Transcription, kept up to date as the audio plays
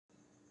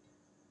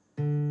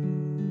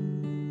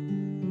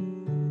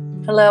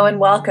Hello and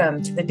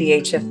welcome to the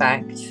DH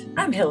Effect.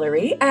 I'm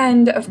Hillary,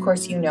 and of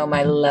course, you know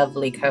my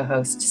lovely co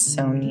host,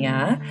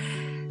 Sonia.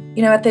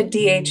 At the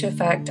DH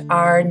Effect,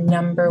 our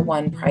number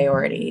one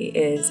priority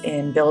is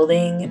in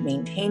building,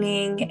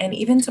 maintaining, and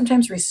even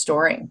sometimes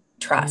restoring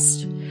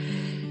trust.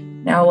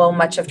 Now, while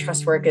much of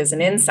trust work is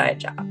an inside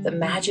job, the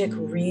magic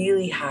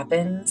really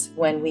happens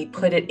when we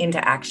put it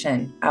into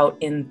action out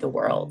in the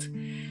world.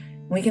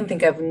 We can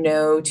think of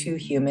no two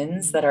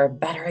humans that are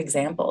better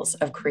examples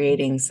of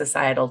creating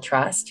societal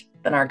trust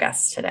than our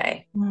guests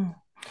today.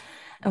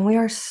 And we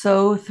are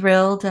so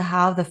thrilled to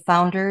have the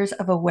founders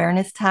of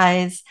Awareness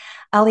Ties,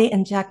 Allié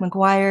and Jack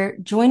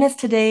McGuire, join us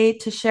today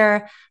to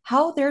share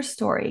how their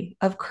story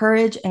of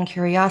courage and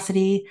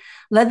curiosity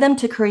led them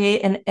to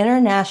create an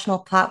international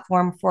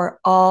platform for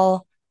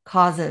all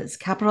causes.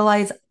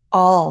 Capitalize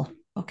all,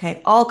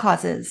 okay, all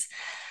causes.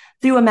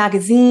 Through a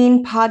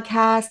magazine,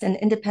 podcast, and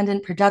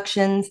independent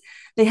productions,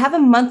 they have a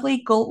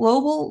monthly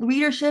global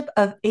readership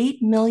of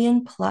 8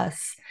 million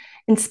plus,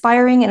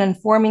 inspiring and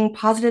informing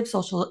positive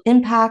social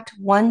impact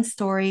one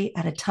story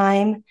at a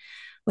time.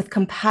 With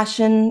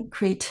compassion,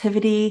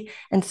 creativity,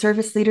 and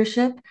service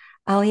leadership,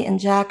 Allié and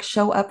Jack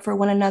show up for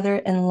one another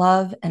in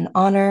love and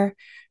honor.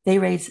 They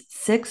raise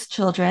 6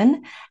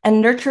 children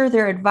and nurture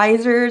their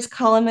advisors,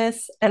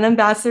 columnists, and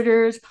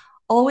ambassadors,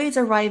 always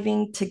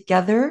arriving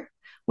together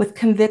with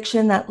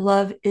conviction that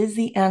love is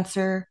the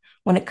answer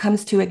when it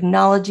comes to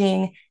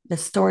acknowledging the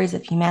stories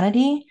of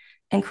humanity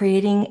and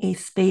creating a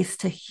space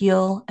to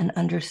heal and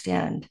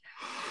understand.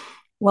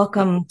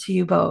 Welcome to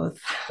you both.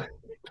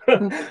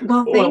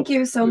 Well, thank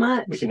you so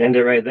much. We can end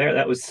it right there.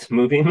 That was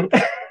moving.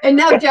 And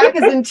now Jack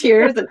is in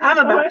tears and I'm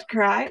about to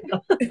cry.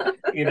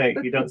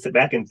 You don't sit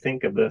back and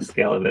think of the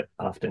scale of it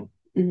often.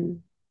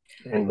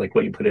 Mm-hmm. And like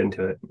what you put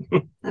into it.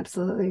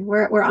 Absolutely.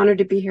 We're honored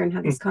to be here and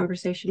have this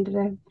conversation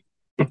today.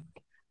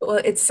 Well,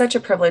 it's such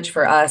a privilege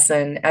for us.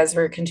 And as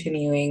we're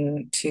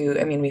continuing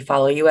we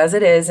follow you as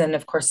it is. And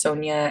of course,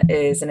 Sonia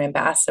is an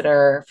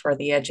ambassador for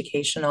the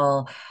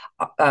educational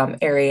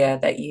area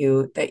that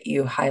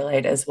you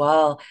highlight as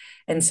well.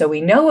 And so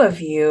we know of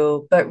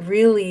you, but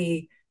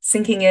really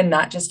sinking in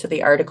not just to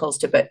the articles,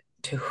 but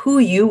to who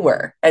you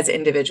were as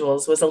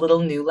individuals was a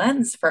little new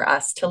lens for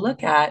us to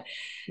look at.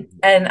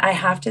 And I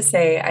have to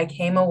say, I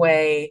came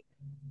away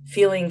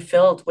feeling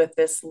filled with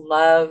this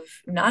love,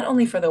 not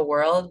only for the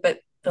world, but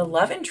the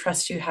love and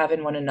trust you have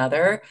in one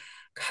another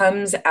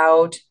comes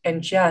out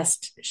and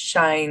just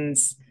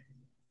shines.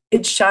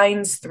 It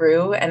shines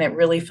through, and it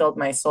really filled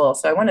my soul.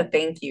 So I want to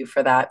thank you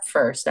for that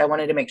first. I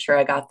wanted to make sure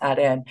I got that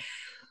in.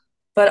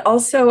 But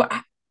also,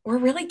 we're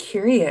really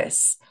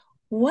curious.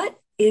 What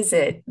is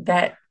it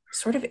that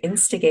sort of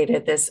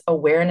instigated this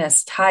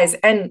Awareness Ties?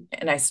 And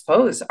I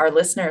suppose our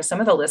listeners,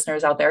 some of the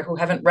listeners out there who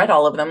haven't read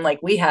all of them like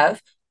we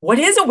have, what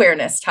is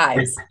Awareness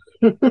Ties?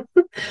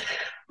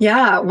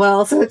 Yeah,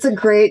 well, so it's a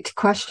great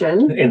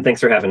question. And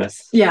thanks for having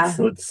us. Yeah.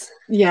 Let's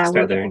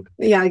start there.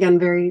 Yeah, again,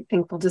 very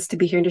thankful just to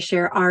be here and to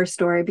share our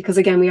story, because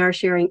again, we are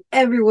sharing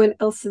everyone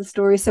else's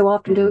story so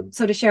often.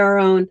 So to share our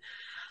own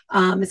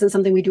isn't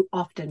something we do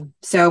often.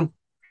 So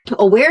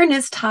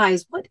Awareness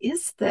Ties, what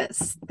is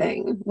this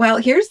thing? Well,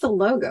 here's the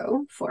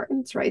logo for it.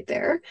 It's right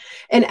there.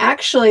 And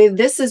actually,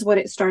 this is what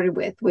it started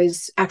with,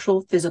 was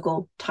actual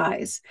physical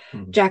ties.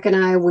 Mm-hmm. Jack and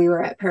I, we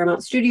were at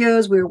Paramount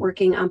Studios. We were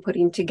working on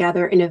putting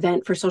together an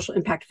event for social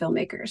impact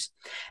filmmakers.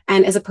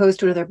 And as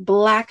opposed to another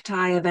black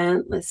tie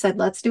event,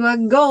 let's do a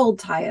gold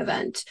tie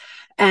event.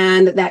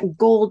 And that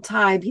gold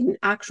tie being an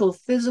actual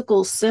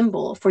physical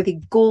symbol for the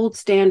gold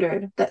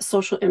standard that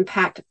social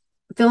impact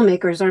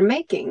filmmakers are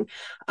making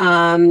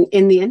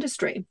in the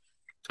industry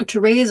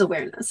to raise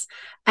awareness.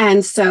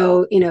 And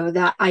so,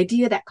 that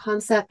idea, that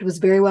concept was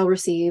very well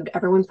received.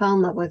 Everyone fell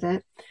in love with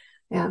it.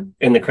 Yeah.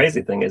 And the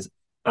crazy thing is,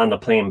 on the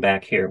plane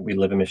back here, we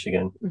live in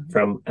Michigan,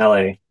 from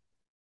LA,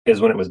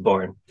 is when it was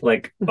born.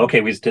 Like,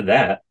 okay, we just did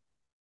that.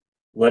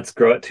 Let's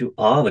grow it to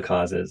all the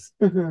causes.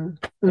 And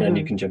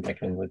you can jump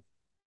back in with,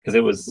 because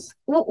it was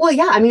well,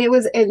 yeah. I mean, it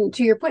was, and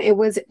to your point, it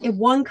was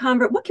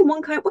what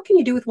can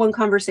you do with one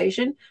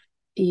conversation?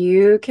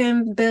 You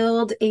can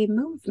build a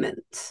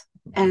movement.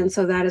 And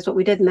so that is what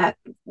we did. And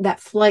that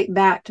flight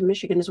back to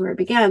Michigan is where it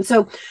began.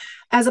 So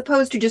as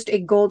opposed to just a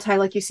gold tie,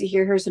 like you see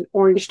here, here's an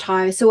orange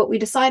tie. So what we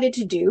decided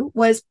to do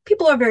was,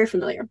 people are very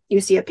familiar.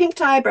 You see a pink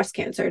tie, breast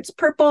cancer. It's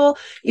purple,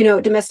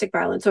 domestic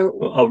violence, or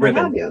a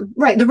ribbon.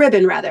 Right, the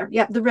ribbon rather.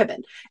 Yeah, the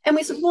ribbon. And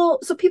we said, well,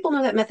 so people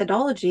know that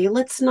methodology.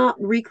 Let's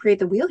not recreate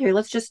the wheel here.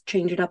 Let's just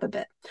change it up a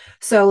bit.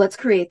 So let's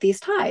create these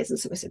ties. And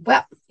so we said,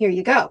 well, here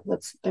you go.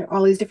 There are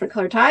all these different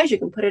color ties. You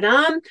can put it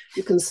on.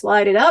 You can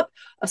slide it up.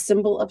 A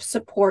symbol of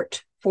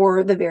support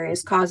for the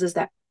various causes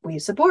that we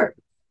support.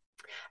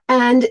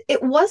 And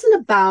it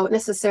wasn't about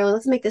necessarily,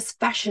 let's make this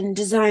fashion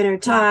designer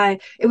tie.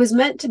 It was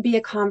meant to be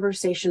a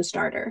conversation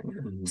starter.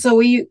 So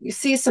you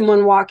see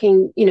someone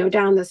walking,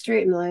 down the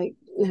street and like,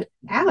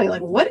 Allie,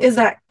 like, what is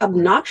that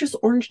obnoxious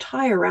orange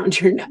tie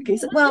around your neck? And he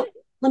said, well,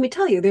 let me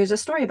tell you, there's a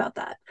story about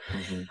that.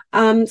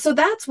 So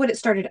that's what it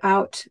started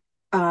out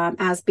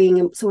as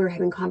being, so we're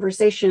having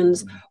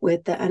conversations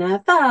with the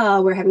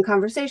NFL, we're having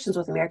conversations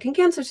with American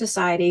Cancer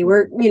Society,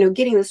 we're,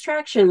 getting this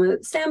traction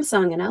with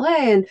Samsung in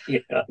LA. And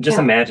just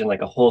imagine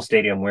like a whole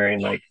stadium wearing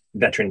like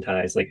veteran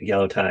ties, like a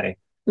yellow tie,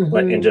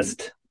 like, and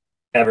just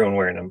everyone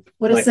wearing them.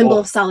 What a symbol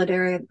of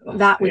solidarity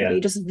that would be,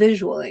 just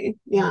visually.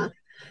 Yeah.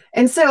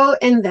 And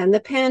then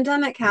the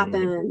pandemic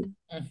happened.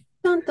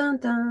 Dun, dun,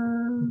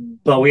 dun.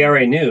 But we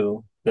already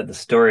knew that the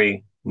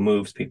story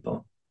moves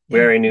people. We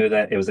already knew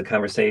that it was a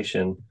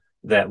conversation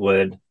that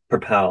would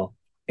propel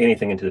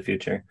anything into the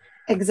future.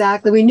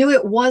 Exactly. We knew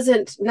it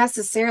wasn't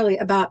necessarily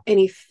about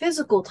any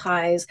physical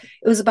ties.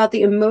 It was about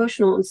the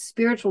emotional and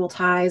spiritual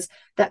ties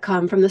that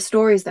come from the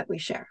stories that we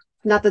share,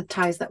 not the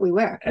ties that we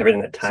wear.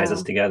 Everything that ties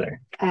us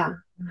together. Yeah.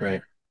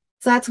 Right.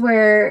 So that's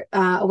where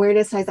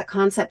awareness ties, that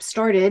concept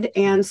started.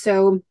 And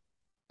so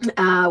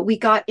we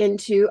got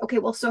into, okay,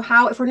 well, so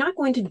how, if we're not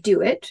going to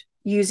do it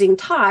using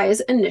ties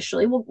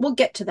initially, we'll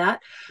get to that,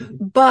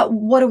 but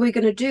what are we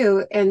going to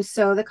do? And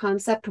so the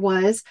concept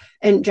was,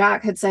 and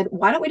Jack had said,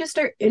 why don't we just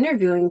start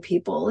interviewing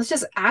people? Let's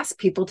just ask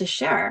people to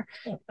share.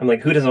 I'm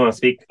like, who doesn't want to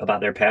speak about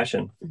their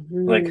passion?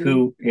 Like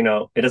who,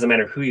 it doesn't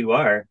matter who you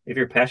are. If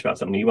you're passionate about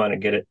something, you want to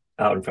get it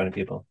out in front of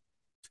people.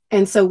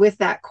 And so with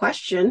that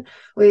question,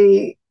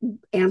 we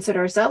answered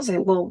ourselves,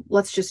 saying, well,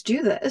 let's just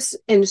do this.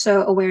 And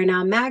so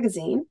AwareNow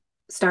magazine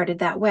started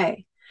that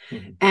way.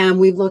 And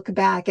we look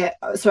back at,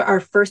 so our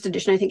first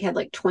edition, I think, had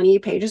like 20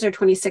 pages or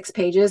 26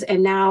 pages.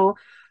 And now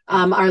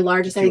our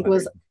largest, I think,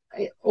 was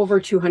over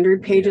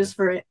 200 pages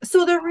for it.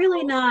 So they're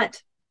really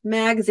not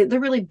magazines, they're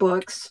really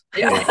books.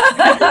 Yeah.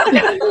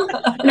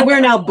 And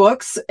we're now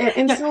books.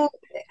 And so,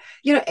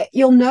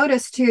 you'll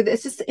notice too,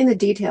 it's just in the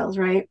details,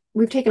 right?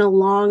 We've taken a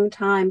long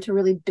time to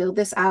really build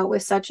this out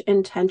with such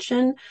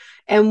intention.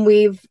 And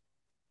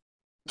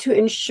to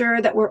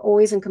ensure that we're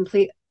always in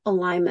complete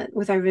alignment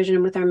with our vision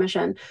and with our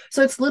mission.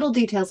 So it's little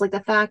details like the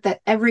fact that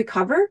every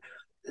cover,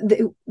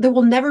 there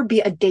will never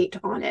be a date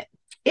on it.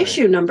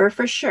 Issue number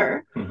for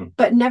sure,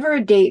 but never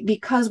a date,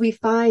 because we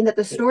find that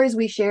the stories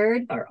we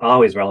shared are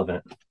always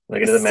relevant.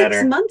 Like it doesn't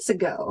matter 6 months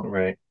ago,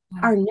 right,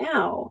 are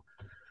now.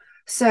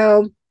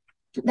 So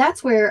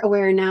that's where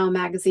AwareNow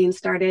magazine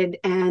started,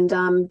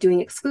 and doing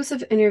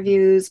exclusive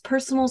interviews,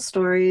 personal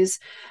stories,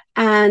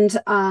 and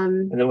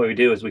then what we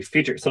do is we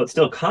feature. So it's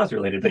still cause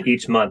related, but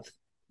each month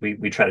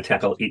we try to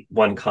tackle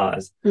one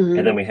cause,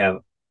 and then we have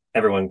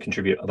everyone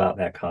contribute about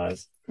that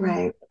cause.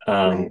 Right.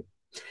 Right.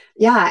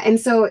 Yeah. And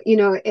so,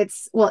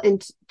 it's, well,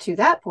 and to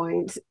that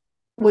point,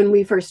 when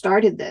we first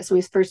started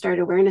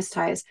Awareness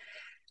Ties,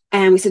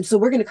 and we said, so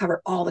we're going to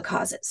cover all the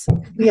causes.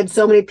 We had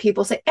so many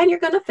people say, and you're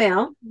going to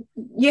fail.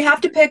 You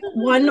have to pick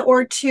one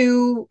or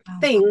two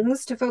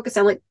things to focus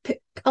on, like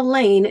pick a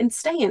lane and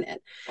stay in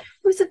it.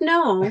 We said,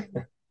 no,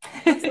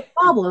 that's the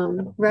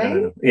problem, right?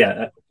 No.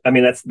 Yeah. I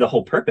mean, that's the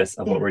whole purpose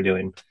of what we're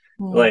doing.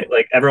 Like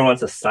everyone wants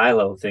to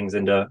silo things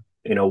into,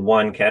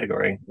 one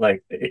category.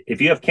 Like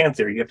if you have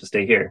cancer, you have to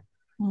stay here.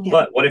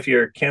 But what if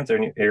you're cancer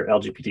and you're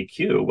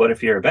LGBTQ? What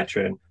if you're a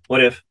veteran?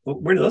 Where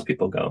do those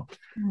people go?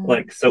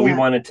 We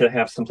wanted to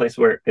have some place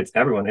where it's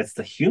everyone. It's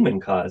the human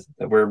cause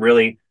that we're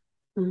really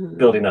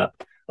building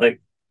up.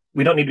 Like,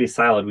 we don't need to be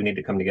siloed. We need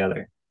to come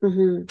together.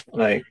 And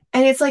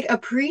it's like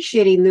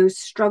appreciating those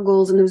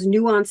struggles and those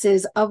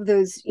nuances of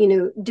those,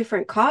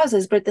 different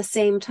causes, but at the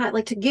same time,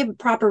 like to give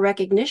proper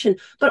recognition,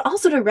 but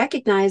also to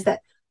recognize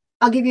that,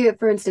 I'll give you,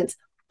 for instance,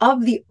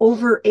 of the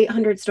over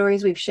 800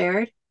 stories we've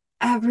shared,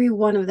 every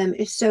one of them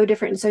is so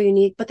different and so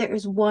unique, but there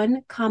is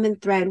one common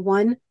thread,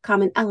 one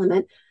common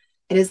element.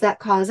 It is that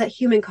cause, that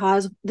human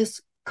cause,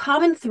 this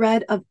common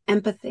thread of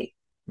empathy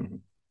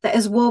that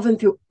is woven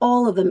through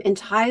all of them and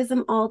ties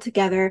them all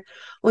together.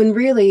 When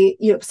really,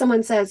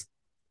 someone says,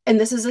 and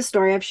this is a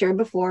story I've shared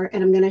before,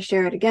 and I'm going to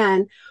share it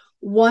again.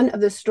 One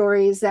of the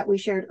stories that we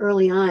shared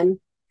early on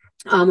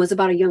was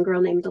about a young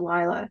girl named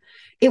Delilah.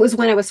 It was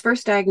when I was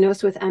first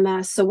diagnosed with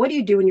MS. So what do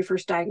you do when you're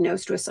first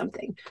diagnosed with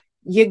something?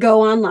 You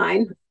go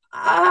online.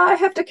 I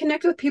have to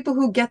connect with people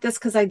who get this,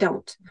 because I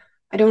don't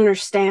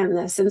understand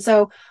this. And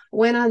so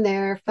went on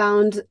there,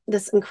 found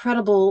this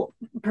incredible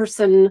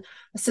person,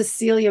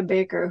 Cecilia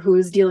Baker, who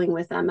is dealing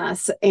with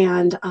MS.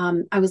 And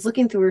I was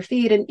looking through her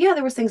feed, and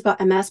there was things about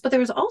MS, but there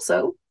was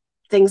also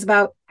things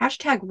about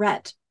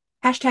 #Rett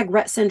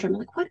syndrome. I'm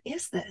like, what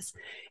is this?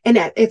 And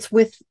it's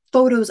with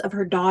photos of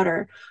her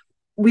daughter,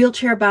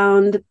 wheelchair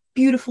bound,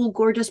 beautiful,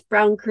 gorgeous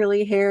brown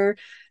curly hair,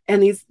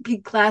 and these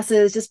big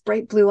glasses, just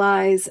bright blue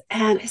eyes.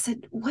 And I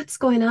said, what's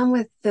going on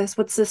with this?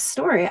 What's this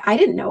story? I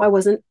didn't know. I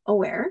wasn't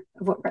aware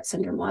of what Rett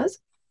syndrome was.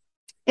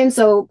 And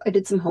so I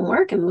did some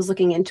homework and was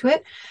looking into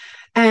it.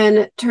 And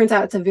it turns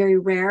out it's a very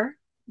rare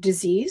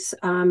disease,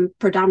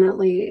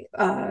 predominantly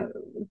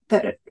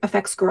that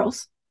affects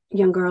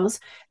young girls,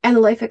 and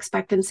the life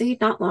expectancy,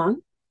 not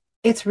long.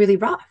 It's really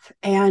rough.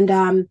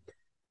 And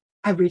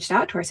I reached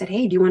out to her. I said,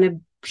 hey, do you want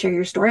to share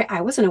your story?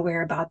 I wasn't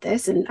aware about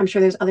this, and I'm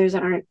sure there's others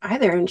that aren't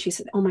either. And she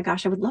said, oh my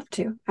gosh, I would love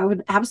to. I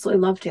would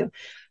absolutely love to.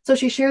 So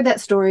she shared that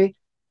story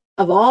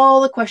of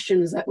all the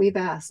questions that we've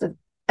asked, of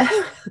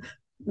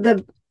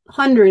the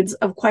hundreds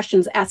of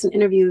questions asked in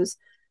interviews.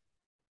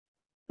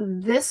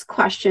 this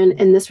question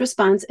and this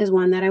response is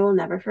one that I will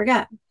never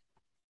forget.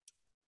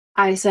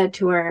 I said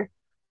to her,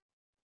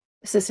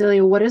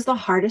 Cecilia, what is the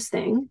hardest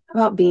thing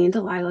about being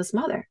Delilah's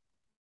mother?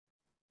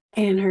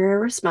 And her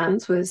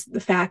response was the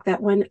fact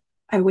that when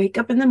I wake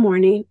up in the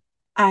morning,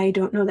 I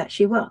don't know that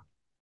she will.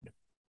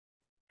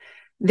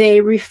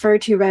 They refer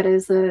to Red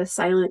as the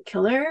silent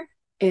killer.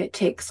 It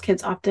takes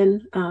kids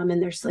often in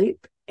their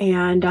sleep.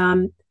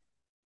 And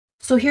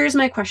so here's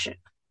my question.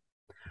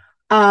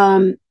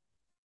 I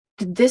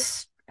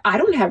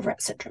don't have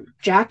Rett syndrome.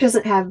 Jack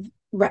doesn't have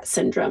Rett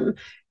syndrome.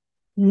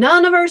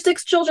 None of our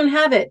 6 children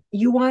have it.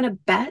 You want to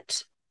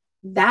bet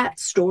that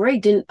story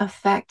didn't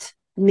affect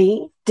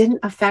me, didn't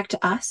affect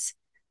us?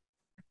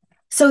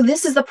 So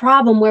this is the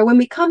problem, where when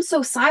we become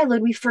so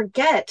siloed, we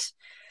forget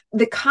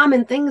the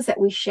common things that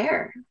we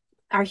share.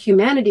 Our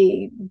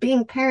humanity,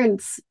 being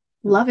parents,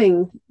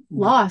 loving,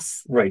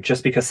 loss. Right.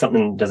 Just because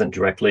something doesn't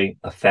directly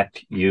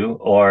affect you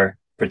or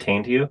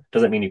pertain to you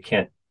doesn't mean you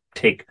can't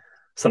take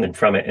something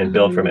from it and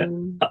build from it.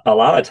 A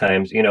lot of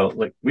times,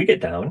 like we get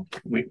down.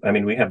 We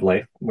have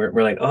life.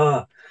 We're like,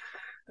 oh,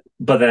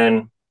 but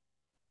then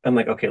I'm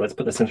like, okay, let's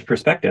put this into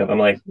perspective. I'm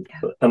like,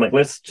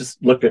 let's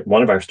just look at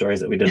one of our stories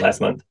that we did last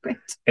month. Right.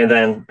 And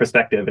then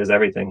perspective is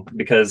everything,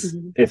 because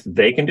if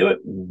they can do it,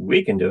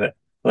 we can do it.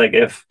 Like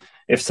if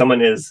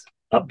someone is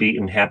upbeat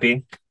and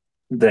happy,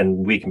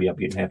 then we can be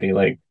upbeat and happy.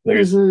 Like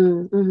there's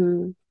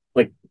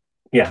like,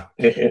 yeah,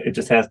 it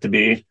just has to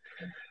be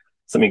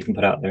something you can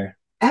put out there.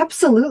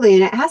 Absolutely.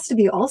 And it has to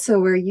be also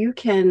where you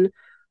can,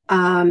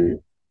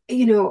 again,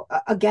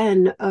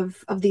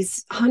 of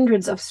these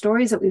hundreds of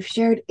stories that we've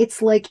shared,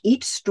 it's like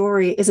each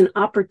story is an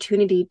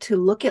opportunity to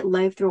look at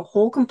life through a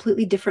whole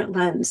completely different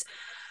lens.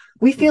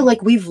 We feel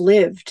like we've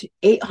lived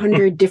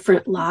 800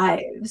 different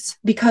lives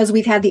because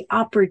we've had the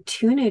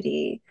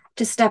opportunity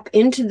to step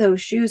into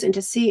those shoes and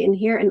to see and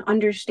hear and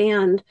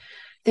understand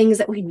things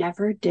that we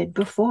never did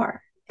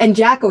before. And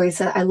Jack always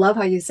said, I love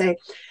how you say,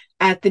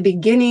 at the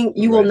beginning,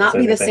 you will not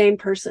be the same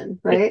person,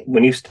 right?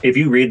 If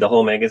you read the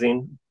whole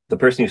magazine, the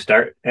person you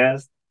start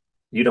as,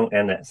 you don't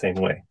end that same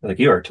way. Like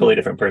you are a totally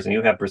different person.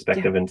 You have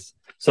perspective in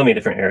so many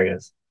different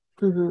areas.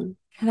 Can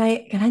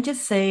I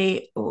just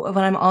say what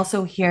I'm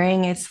also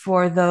hearing is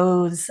for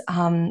those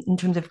in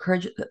terms of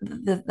courage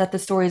that the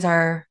stories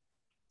are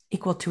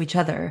equal to each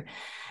other.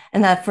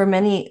 And that for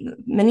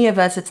many of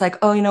us, it's like,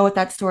 oh, you know what,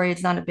 that story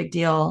is not a big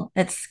deal.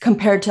 It's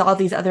compared to all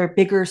these other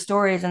bigger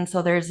stories. And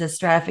so there's this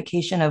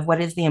stratification of what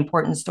is the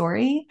important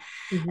story.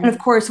 And of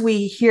course,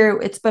 we hear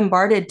it's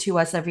bombarded to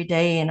us every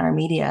day in our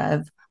media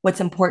of what's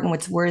important,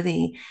 what's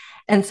worthy.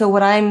 And so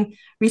what I'm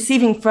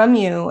receiving from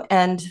you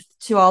and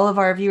to all of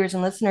our viewers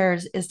and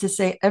listeners is to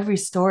say every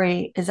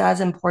story is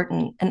as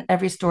important and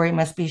every story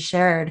must be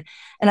shared.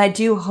 And I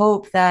do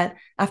hope that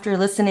after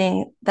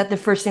listening, that the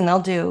first thing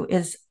they'll do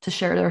is to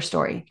share their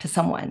story to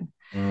someone.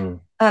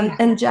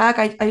 And Jack,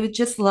 I would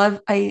just love,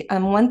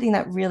 one thing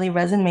that really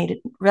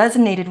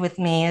resonated with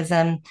me is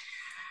an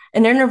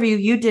interview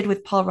you did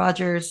with Paul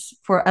Rogers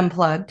for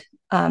Unplugged,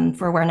 for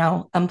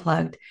AwareNow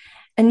Unplugged.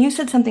 And you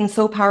said something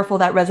so powerful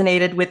that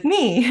resonated with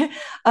me.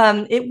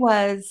 It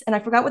was, and I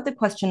forgot what the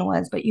question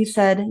was, but you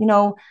said,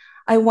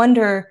 I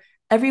wonder,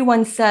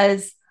 everyone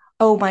says,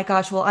 oh my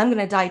gosh, well, I'm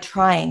going to die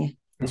trying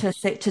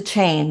to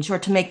change or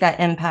to make that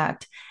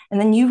impact.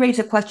 And then you raise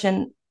a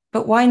question,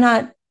 but why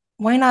not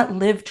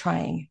live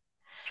trying?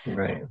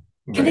 Right.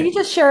 Can you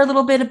just share a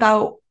little bit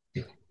about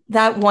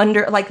that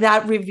wonder, like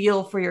that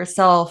reveal for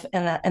yourself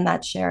and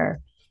that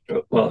share?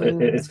 Well,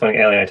 it's funny,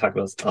 Allie and I talk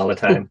about this all the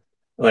time.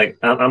 Like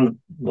I'm the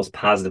most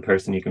positive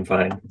person you can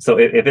find. So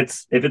if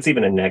it's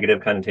even a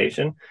negative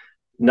connotation,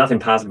 nothing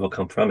positive will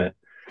come from it.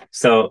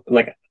 So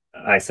like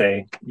I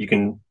say, you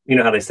can,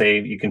 how they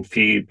say you can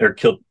feed or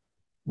kill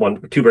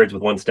 2 birds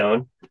with 1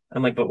 stone.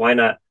 I'm like, but why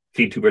not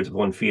feed 2 birds with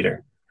 1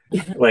 feeder?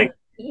 Like,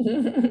 you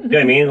know what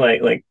I mean?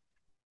 Like,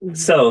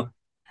 so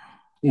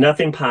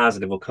nothing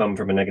positive will come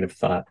from a negative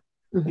thought.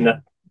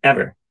 Not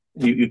ever.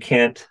 You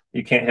can't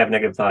have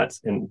negative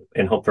thoughts and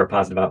hope for a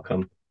positive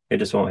outcome. It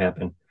just won't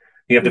happen.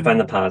 You have to find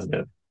the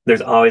positive.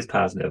 There's always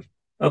positive.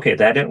 Okay,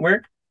 that didn't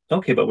work.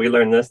 Okay, but we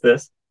learned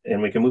this,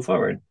 and we can move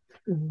forward.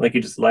 Like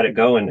you just let it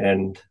go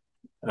and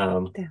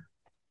you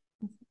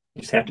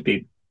just have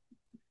to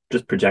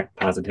just project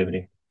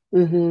positivity.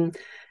 And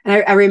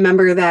I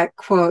remember that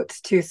quote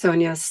to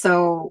Sonia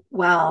so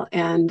well.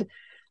 And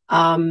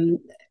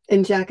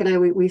Jack and I,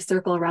 we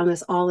circle around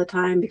this all the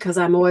time because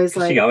I'm always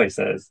like, she always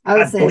says,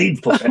 I'd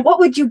bleed for it. What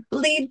would you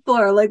bleed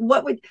for? Like,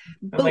 what would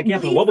I'm like, yeah,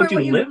 but what would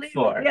you live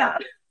for? Yeah.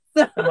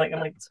 I'm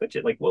like, switch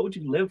it. Like, what would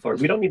you live for?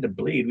 We don't need to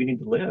bleed. We need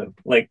to live.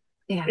 Like,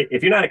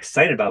 if you're not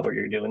excited about what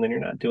you're doing, then you're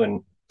not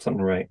doing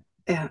something right.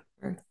 Yeah.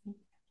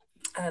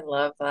 I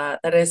love that.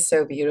 That is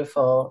so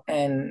beautiful.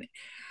 And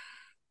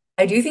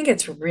I do think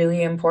it's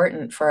really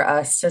important for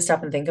us to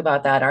stop and think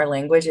about that. Our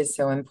language is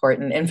so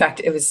important. In fact,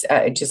 it was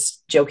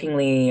just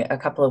jokingly a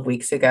couple of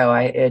weeks ago,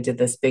 I did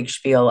this big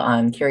spiel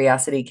on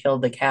curiosity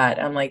killed the cat.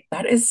 I'm like,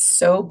 that is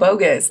so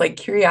bogus. Like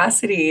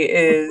curiosity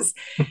is,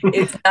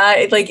 it's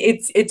not like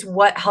it's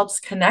what helps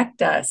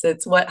connect us.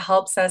 It's what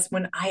helps us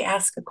when I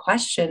ask a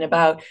question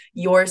about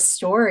your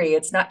story.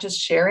 It's not just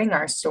sharing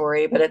our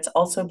story, but it's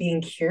also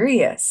being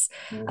curious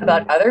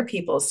about other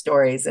people's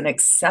stories and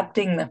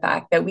accepting the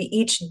fact that we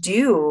each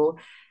do.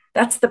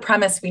 That's the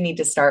premise we need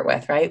to start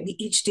with, right? We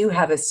each do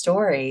have a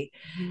story.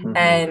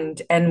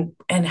 Mhm.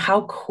 And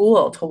how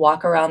cool to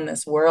walk around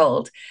this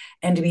world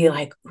and to be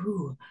like,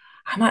 ooh,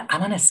 I'm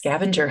on a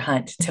scavenger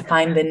hunt to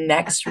find the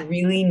next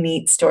really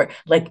neat story.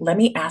 Like, let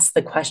me ask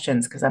the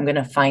questions because I'm going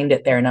to find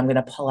it there and I'm going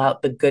to pull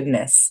out the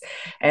goodness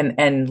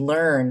and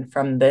learn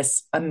from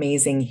this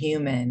amazing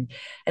human.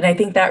 And I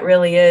think that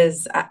really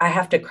is, I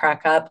have to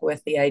crack up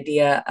with the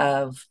idea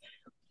of,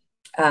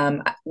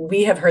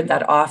 we have heard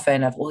that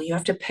often of, well, you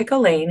have to pick a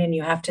lane and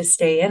you have to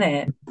stay in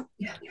it.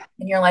 Yeah.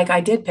 And you're like,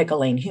 I did pick a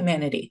lane,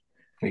 humanity.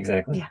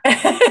 Exactly.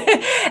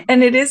 Yeah.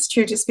 And it is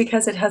true, just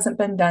because it hasn't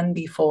been done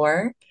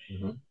before,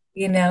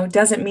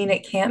 doesn't mean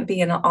it can't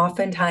be. And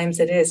oftentimes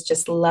it is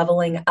just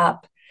leveling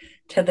up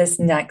to this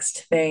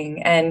next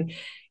thing. And,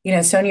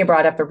 Sonia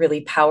brought up a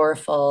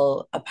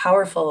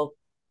powerful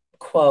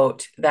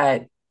quote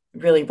that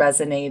really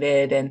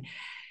resonated. And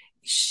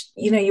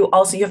you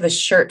have the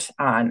shirt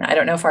on. I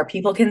don't know if our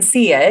people can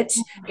see it.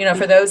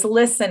 For those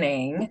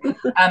listening,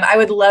 I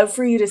would love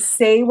for you to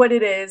say what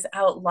it is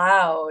out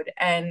loud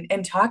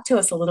and talk to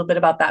us a little bit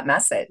about that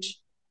message.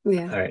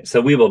 Yeah. All right. So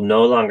we will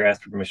no longer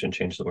ask for permission to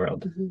change the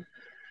world. Mm-hmm.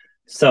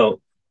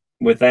 So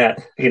with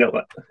that,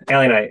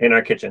 Allie and I in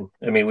our kitchen,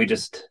 I mean, we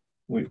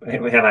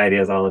have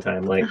ideas all the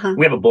time. Like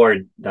we have a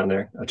board down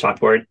there, a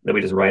chalkboard that we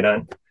just write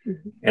on.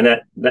 Mm-hmm. And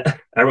that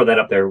I wrote that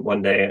up there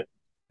one day,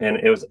 and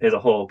it was a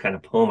whole kind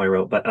of poem I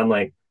wrote. But I'm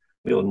like,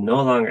 we will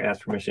no longer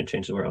ask permission to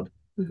change the world.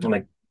 Mm-hmm. I'm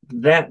like,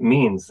 that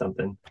means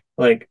something.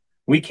 Like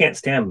we can't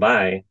stand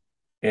by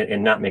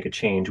and not make a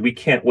change. We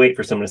can't wait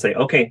for someone to say,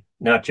 okay,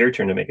 now it's your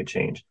turn to make a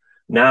change.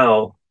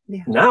 Now,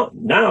 do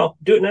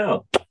it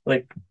now.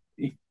 Like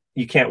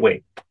you can't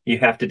wait. You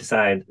have to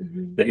decide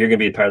that you're going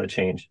to be a part of the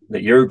change,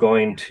 that you're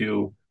going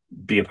to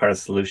be a part of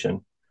the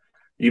solution.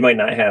 You might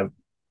not have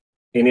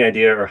any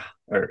idea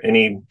or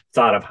any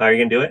thought of how you're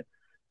going to do it,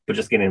 but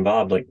just get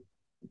involved. Like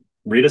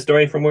read a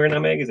story from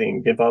AwareNow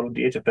magazine, get involved with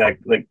DHFAC,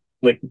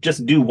 like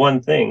just do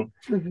one thing.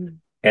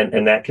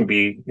 And that can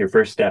be your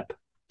first step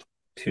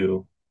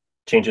to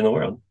changing the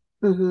world.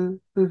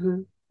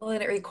 Well,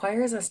 and it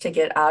requires us to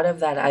get out of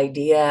that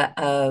idea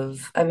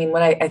of,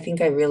 what I think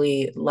I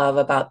really love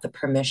about the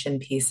permission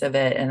piece of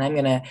it, and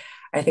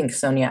I think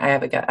Sonia,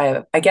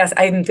 I guess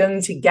I'm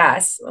going to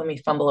guess, let me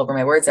fumble over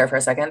my words there for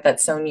a second,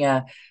 that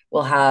Sonia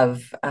will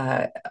have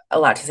a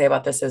lot to say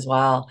about this as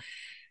well.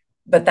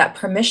 But that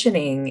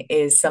permissioning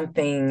is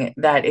something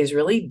that is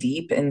really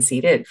deep and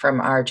seated from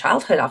our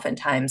childhood,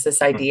 oftentimes,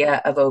 this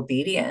idea of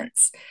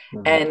obedience.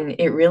 And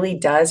it really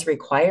does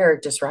require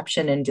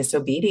disruption and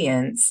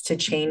disobedience to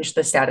change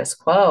the status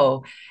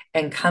quo.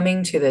 And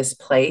coming to this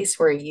place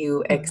where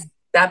you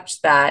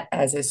accept that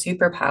as a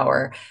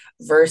superpower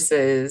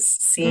versus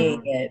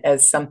seeing it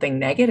as something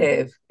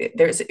negative,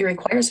 it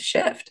requires a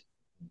shift.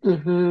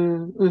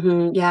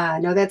 Yeah,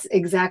 no, that's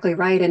exactly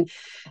right.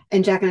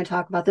 And Jack and I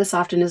talk about this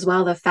often as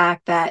well, the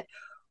fact that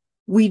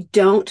we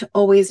don't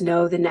always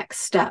know the next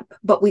step,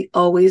 but we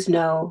always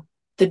know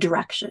the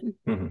direction.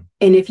 And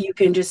if you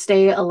can just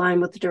stay aligned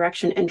with the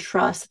direction and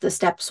trust that the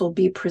steps will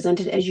be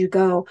presented as you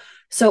go.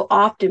 So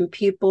often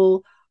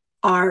people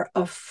are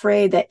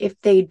afraid that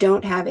if they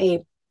don't have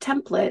a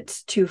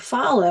template to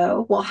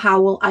follow, well,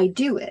 how will I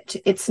do it?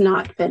 It's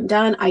not been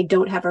done. I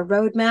don't have a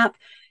roadmap.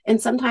 And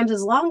sometimes,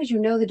 as long as you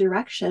know the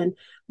direction,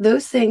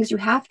 those things you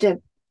have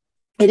to,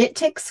 and it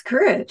takes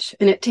courage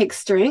and it takes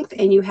strength.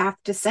 And you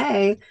have to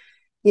say,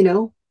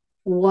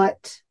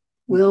 what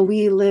will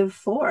we live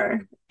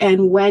for?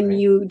 And when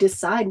you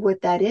decide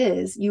what that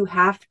is,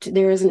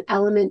 there is an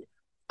element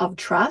of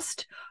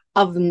trust,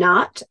 of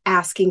not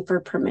asking for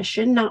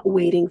permission, not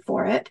waiting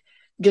for it,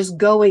 just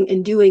going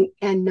and doing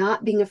and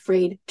not being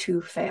afraid to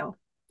fail.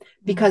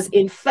 Because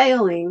in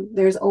failing,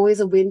 there's always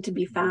a win to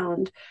be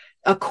found,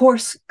 a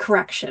course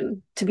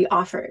correction to be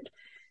offered.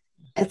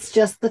 It's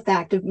just the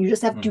fact of you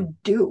just have to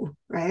do,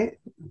 right?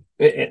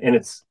 And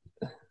it's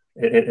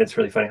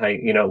really funny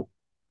how,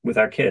 with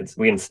our kids,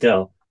 we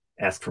instill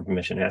ask for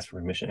permission, ask for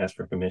permission, ask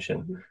for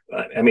permission.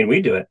 I mean,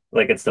 we do it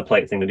like it's the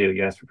polite thing to do.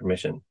 You ask for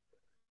permission.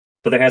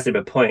 But there has to be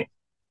a point.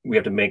 We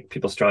have to make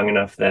people strong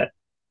enough that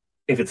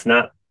if it's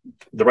not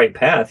the right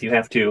path, you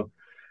have to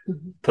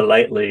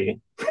politely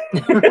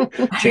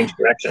change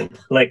direction.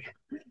 Like,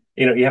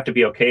 you have to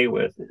be okay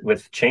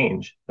with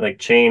change. Like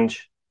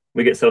change,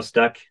 we get so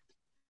stuck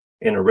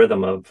in a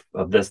rhythm of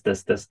this,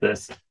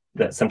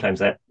 that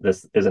sometimes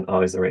this isn't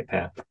always the right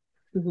path.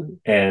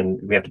 And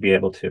we have to be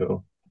able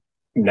to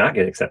not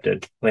get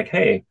accepted. Like,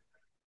 hey,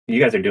 you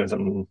guys are doing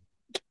something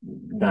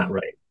not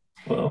right.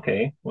 Well,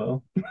 okay,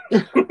 well.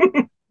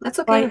 That's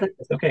okay with Right. it.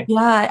 It's okay.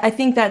 Yeah, I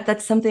think that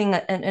that's something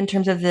in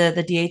terms of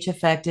the DH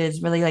effect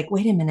is really like,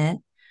 wait a minute.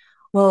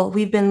 Well,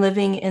 we've been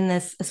living in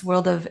this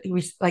world of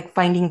like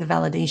finding the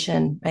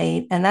validation,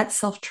 right? And that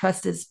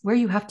self-trust is where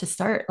you have to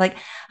start. Like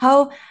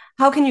how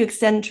how can you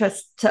extend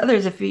trust to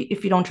others if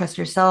you don't trust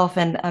yourself?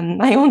 And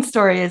my own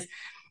story is,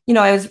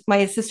 I was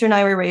my sister and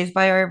I were raised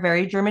by our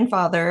very German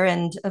father,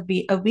 and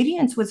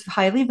obedience was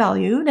highly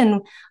valued,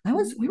 and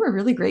we were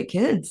really great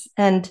kids,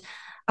 and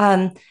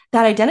that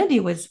identity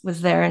was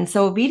there, and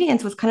so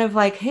obedience was kind of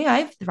like, hey,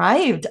 I've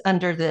thrived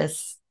under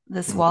this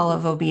wall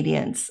of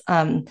obedience.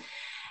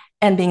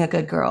 And being a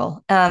good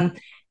girl.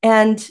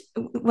 And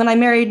when I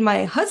married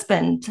my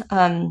husband,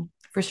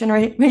 first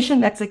generation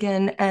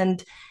Mexican,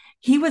 and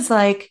he was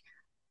like,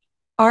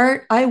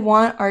 "Art, I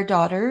want our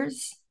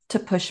daughters to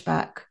push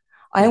back.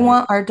 I Mhm.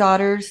 want our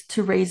daughters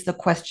to raise the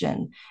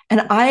question."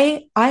 And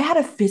I had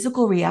a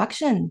physical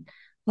reaction,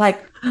 like,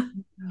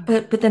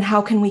 but then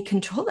how can we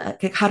control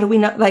that? Like, how do we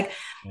not like?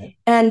 Right.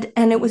 And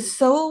it was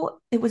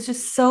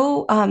just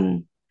so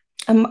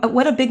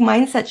what a big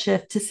mindset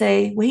shift to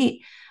say,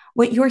 wait,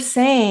 what you're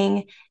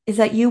saying is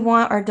that you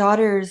want our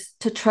daughters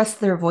to trust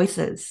their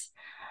voices,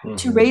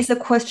 to Mhm. raise the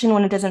question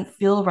when it doesn't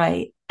feel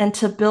right, and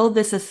to build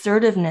this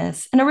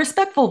assertiveness in a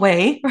respectful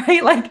way,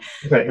 right? Like,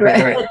 Right,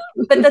 right, Right. right.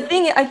 but the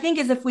thing I think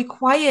is if we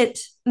quiet,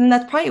 and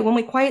that's probably when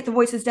we quiet the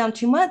voices down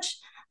too much,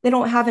 they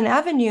don't have an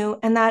avenue,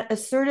 and that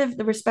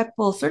the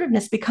respectful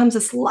assertiveness becomes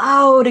this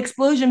loud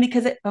explosion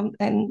because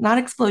and not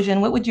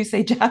explosion. What would you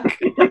say, Jack?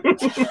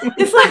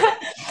 It's like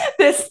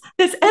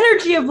this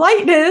energy of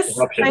lightness,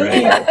 Eruption,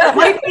 right? right? That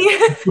might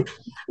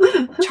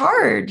be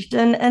charged.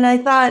 And I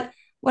thought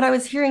what I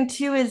was hearing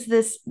too is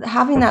this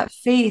having that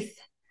faith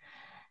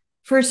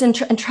first and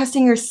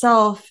trusting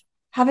yourself,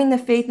 having the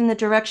faith in the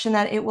direction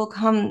that it will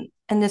come,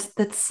 and this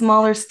that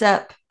smaller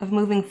step of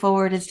moving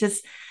forward is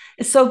just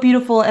is so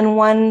beautiful, and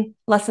one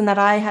lesson that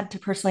I had to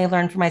personally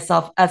learn for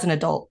myself as an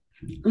adult.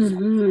 So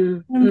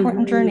Mhm. an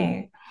important Mhm.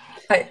 journey.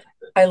 I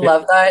I Yeah.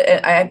 love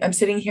that. And I'm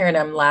sitting here and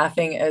I'm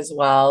laughing as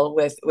well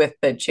with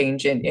the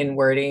change in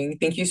wording.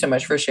 Thank you so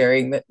much for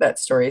sharing that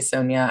story,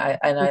 Sonia.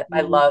 I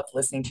Mhm. love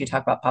listening to you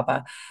talk about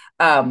Papa.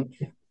 Um,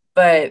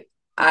 but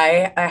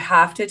I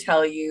have to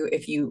tell you,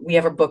 if you we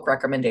have a book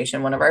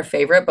recommendation. One of our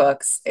favorite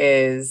books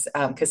is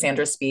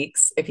Cassandra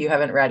Speaks. If you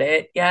haven't read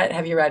it yet,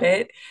 have you read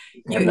it?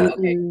 I'm You not.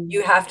 okay, Mhm.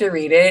 you have to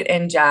read it.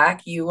 And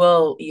Jack, you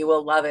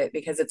will love it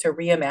because it's a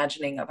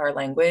reimagining of our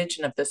language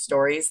and of the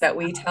stories that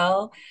we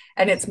tell.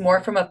 And it's more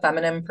from a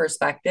feminine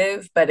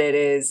perspective, but it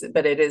is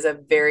a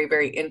very,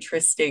 very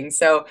interesting.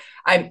 So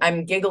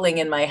I'm giggling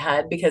in my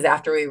head because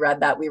after we read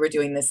that, we were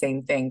doing the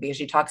same thing because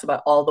she talks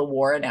about all the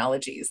war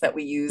analogies that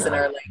we use in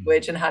our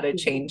language and how to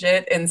change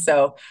it. And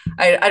so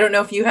I don't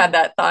know if you had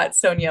that thought,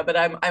 Sonia, but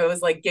I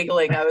was like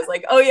giggling. I was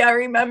like, oh yeah, I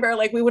remember.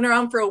 Like we went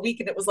around for a week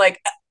and it was like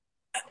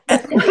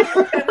Like,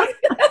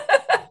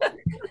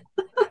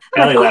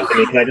 Allie laughed at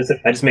me oh, because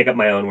I just make up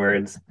my own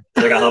words.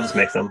 She's like, I'll just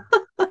mix them.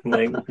 I'm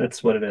like,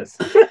 that's what it is.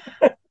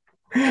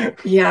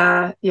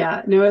 Yeah,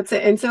 yeah. No,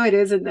 and so it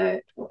is in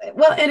the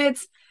well, and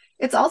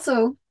it's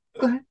also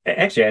go ahead.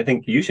 Actually, I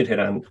think you should hit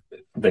on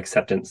the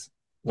acceptance.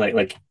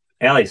 Like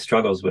Allie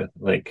struggles with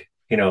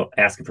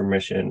asking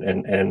permission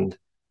and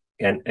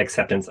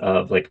acceptance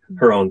of like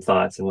her own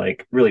thoughts and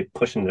like really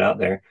pushing it out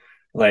there.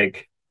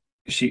 Like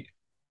she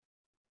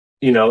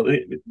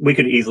we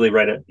could easily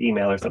write an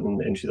email or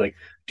something, and she's like,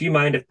 "Do you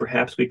mind if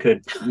perhaps we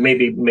could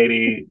maybe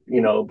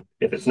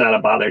if it's not a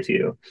bother to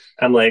you?"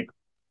 I'm like,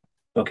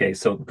 "Okay,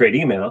 so great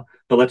email,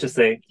 but let's just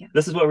say Yeah.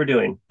 this is what we're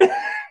doing."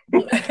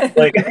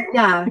 Like,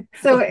 Yeah.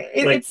 So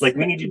like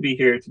we need you to be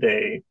here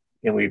today,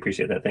 and we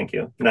appreciate that. Thank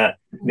you. Not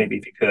maybe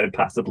if you could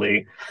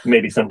possibly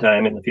maybe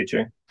sometime in the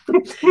future.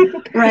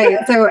 right.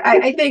 So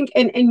I think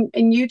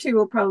and you two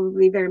will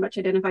probably very much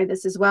identify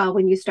this as well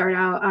when you start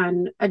out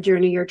on a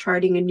journey, you're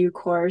charting a new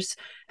course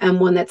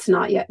and one that's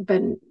not yet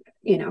been,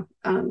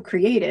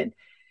 created.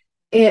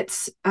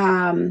 It's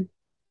I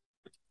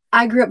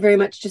grew up very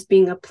much just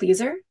being a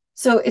pleaser.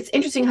 So it's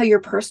interesting how your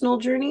personal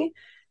journey,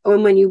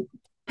 when you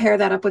pair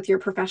that up with your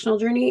professional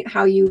journey,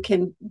 how you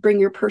can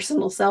bring your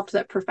personal self to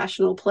that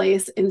professional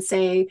place and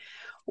say,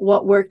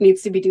 what work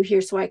needs to be done here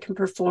so I can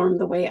perform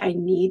the way I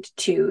need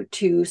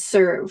to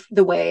serve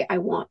the way I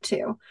want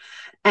to.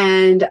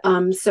 And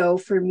so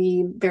for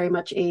me, very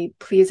much a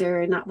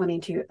pleaser, not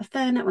wanting to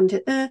offend, not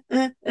wanting to,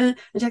 and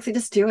Jackson,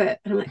 just do it.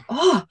 And I'm like,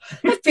 oh,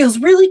 that feels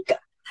really good.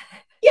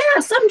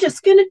 Yes, I'm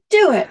just gonna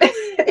do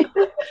it.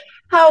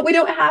 How we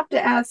don't have to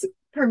ask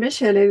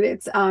permission,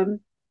 and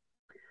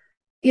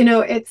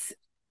it's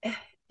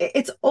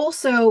it's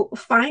also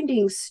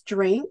finding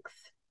strength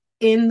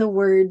in the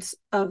words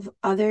of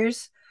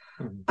others.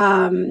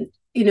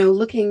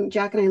 Looking,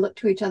 Jack and I look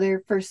to each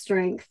other for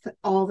strength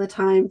all the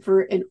time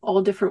for in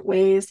all different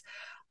ways.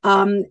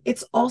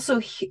 It's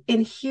also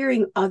in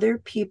hearing other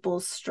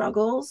people's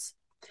struggles,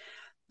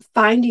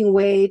 finding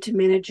way to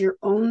manage your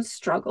own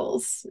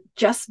struggles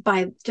just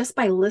by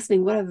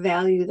listening. What a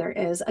value there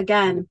is.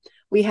 Again,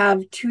 we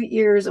have 2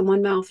 ears and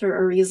one mouth for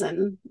a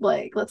reason.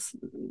 Like, let's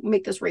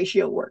make this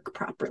ratio work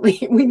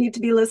properly. We need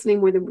to be listening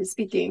more than we're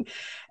speaking.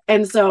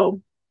 And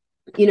so,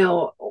 you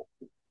know,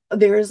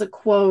 there is a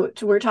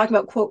quote, we're talking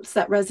about quotes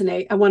that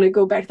resonate. I want to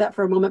go back to that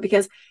for a moment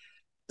because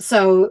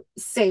so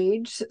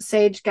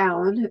Sage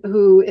Gowan,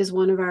 who is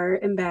one of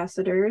our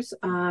ambassadors,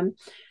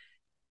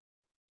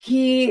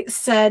 he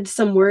said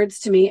some words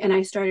to me and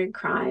I started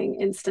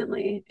crying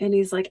instantly. And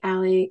he's like,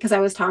 Allie, because I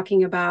was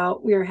talking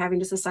about, we were having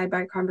just a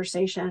sidebar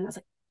conversation. I was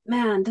like,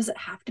 man, does it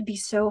have to be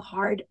so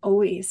hard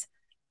always?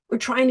 We're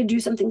trying to do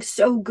something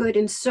so good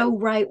and so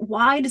right.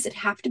 Why does it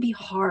have to be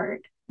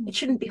hard? It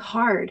shouldn't be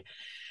hard.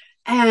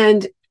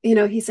 And, you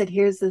know, he said,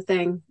 here's the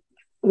thing.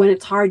 When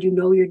it's hard, you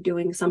know you're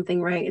doing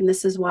something right. And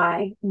this is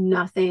why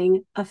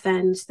nothing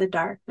offends the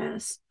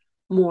darkness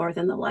more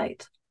than the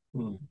light.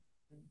 Mm.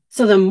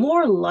 So the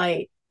more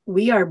light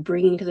we are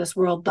bringing to this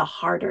world, the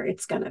harder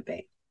it's going to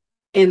be.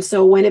 And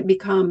so when it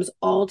becomes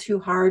all too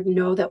hard,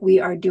 know that we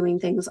are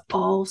doing things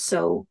all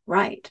so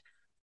right.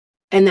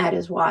 And that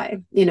is why,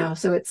 you know,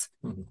 so it's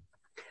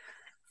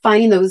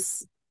finding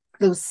those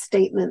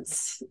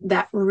statements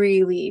that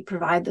really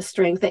provide the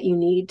strength that you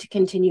need to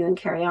continue and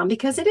carry on,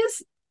 because it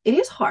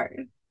is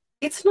hard.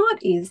 It's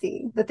not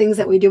easy. The things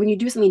that we do when you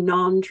do something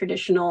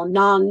non-traditional,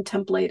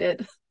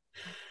 non-templated.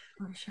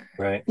 For sure.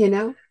 Right. You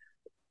know?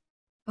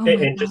 Oh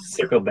and just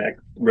circle back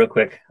real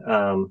quick.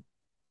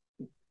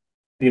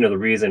 You know, the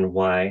reason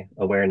why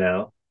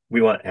AwareNow,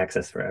 we want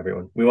access for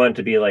everyone. We want it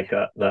to be like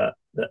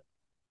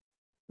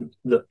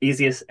the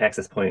easiest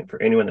access point for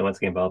anyone that wants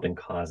to get involved in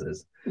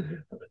causes. Mm-hmm.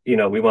 You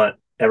know, we want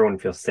everyone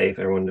to feel safe,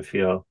 everyone to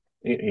feel,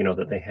 you know,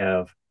 that they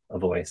have a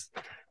voice.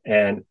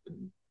 And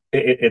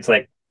it's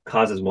like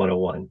causes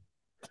 101.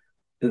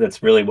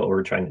 That's really what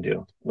we're trying to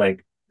do.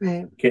 Like,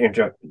 right.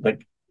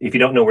 Like, if you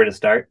don't know where to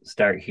start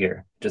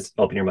here. Just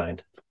open your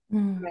mind.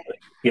 Mm. Right.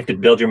 You have to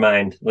build your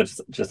mind,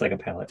 just like a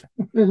palette.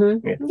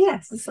 Mm-hmm. Yeah.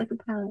 Yes, it's like a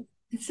palette.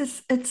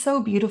 It's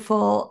so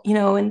beautiful, you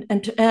know, and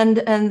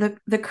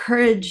the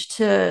courage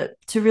to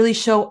really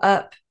show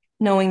up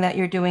knowing that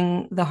you're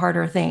doing the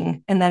harder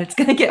thing and that it's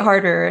going to get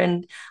harder.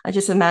 And I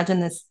just imagine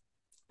this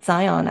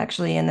Zion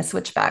actually and the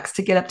switchbacks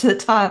to get up to the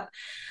top.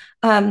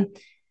 And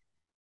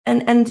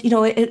you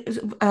know,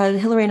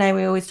 Hillary and I,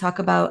 we always talk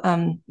about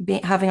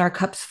having our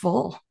cups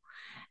full,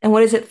 and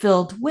what is it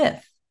filled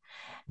with?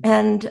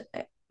 And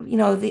you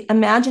know,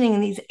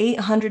 imagining these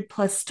 800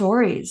 plus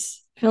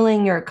stories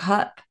filling your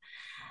cup,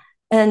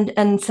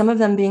 and some of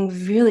them being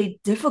really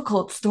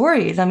difficult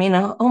stories. I mean,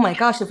 oh my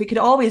gosh, if we could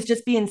always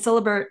just be in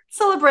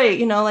celebrate,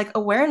 you know, like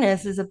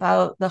awareness is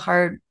about the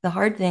hard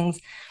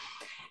things.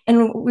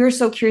 And we're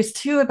so curious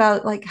too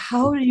about like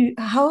how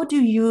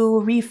do you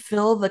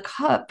refill the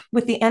cup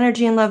with the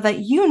energy and love that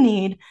you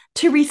need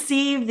to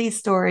receive these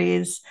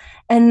stories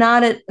and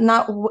not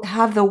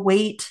have the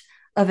weight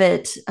of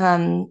it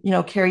you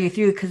know, carry you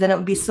through, because then it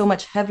would be so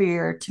much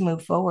heavier to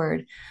move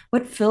forward.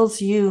 What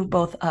fills you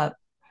both up?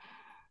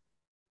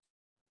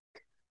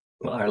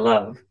 Well, our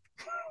love.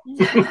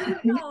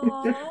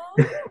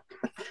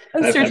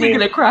 I'm seriously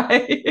gonna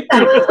cry.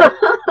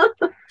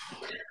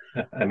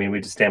 I mean,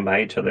 we just stand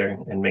by each other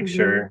and make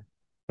sure,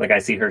 like I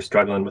see her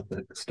struggling with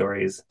the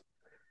stories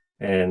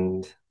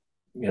and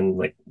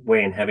like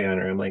weighing heavy on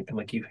her. I'm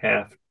like, you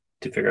have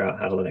to figure out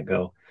how to let it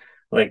go.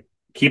 Like,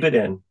 keep it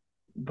in,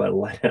 but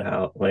let it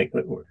out. Like,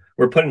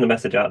 we're putting the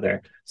message out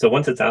there. So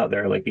once it's out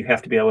there, like, you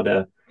have to be able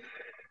to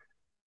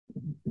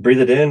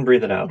breathe it in,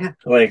 breathe it out. Yeah.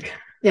 Like,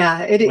 yeah,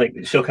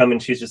 like she'll come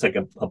and she's just like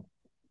a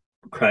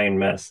crying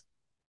mess.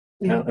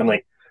 Yeah. I'm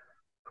like,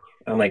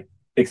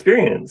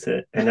 experience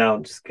it, and now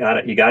just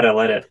you gotta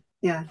let it.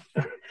 Yeah.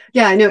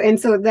 I know. And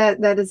so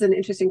that is an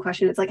interesting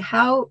question. It's like,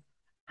 how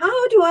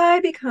do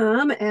I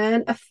become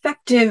an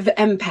effective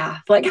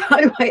empath? Like, how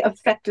do I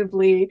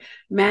effectively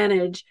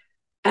manage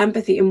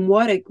empathy? And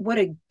what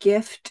a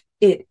gift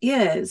it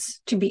is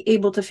to be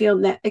able to feel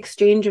that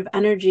exchange of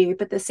energy,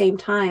 but at the same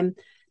time,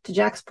 to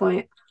Jack's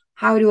point,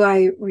 how do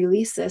I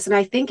release this? And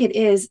I think it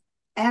is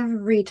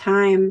every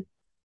time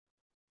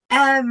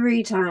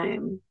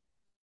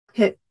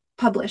hit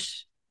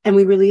publish and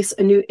we release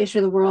a new issue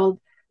of the world,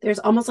 there's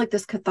almost like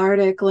this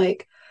cathartic,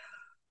 like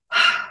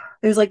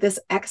there's like this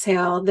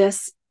exhale,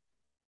 this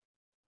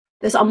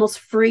almost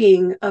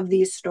freeing of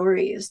these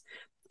stories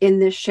in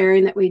this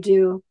sharing that we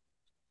do.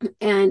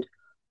 And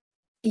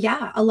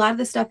yeah, a lot of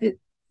the stuff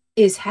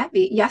is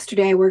heavy.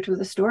 Yesterday I worked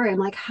with a story. I'm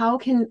like, how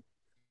can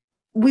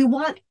we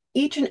want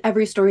each and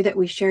every story that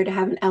we share to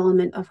have an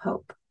element of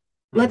hope?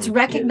 Let's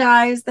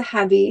recognize the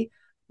heavy,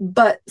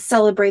 but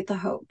celebrate the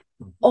hope.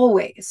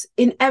 Always,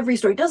 in every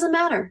story. Doesn't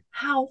matter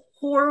how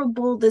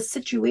horrible the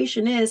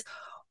situation is,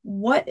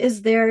 what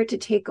is there to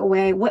take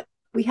away? What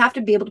we have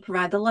to be able to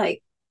provide the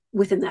light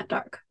within that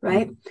dark,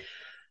 right?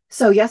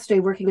 So yesterday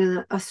working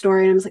on a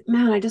story, and I was like,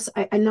 man,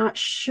 I'm not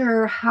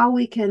sure how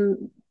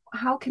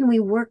can we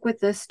work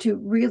with this to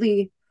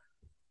really,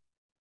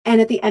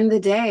 and at the end of the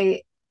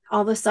day,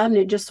 all of a sudden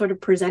it just sort of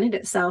presented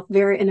itself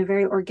in a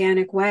very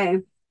organic way.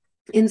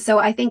 And so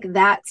I think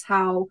that's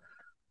how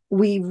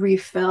we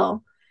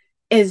refill,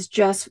 is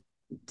just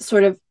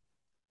sort of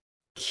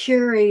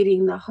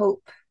curating the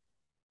hope,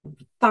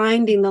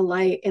 finding the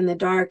light in the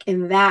dark.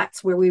 And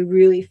that's where we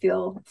really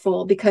feel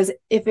full, because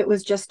if it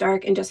was just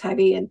dark and just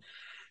heavy and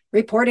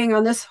reporting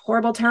on this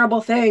horrible,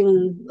 terrible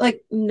thing,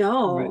 like,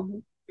 no. Right.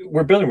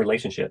 We're building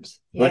relationships.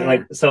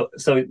 Yeah. So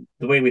the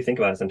way we think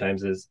about it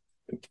sometimes is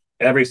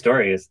every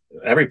story is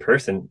every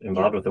person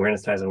involved with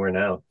Awareness Ties and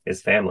AwareNow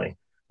is family.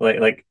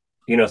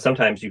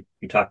 Sometimes you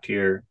talk to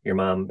your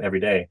mom every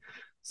day.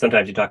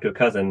 Sometimes you talk to a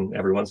cousin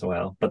every once in a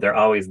while, but they're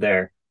always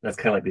there. That's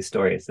kind of like these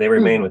stories. They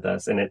remain with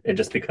us, and it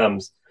just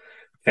becomes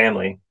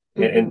family.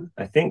 And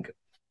I think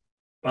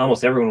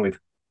almost everyone we've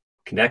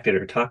connected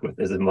or talked with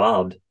is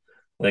involved,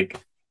 like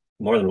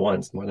more than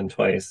once, more than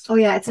twice. Oh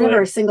yeah, it's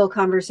never a single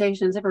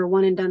conversation. It's never a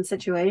one and done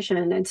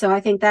situation. And so I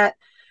think that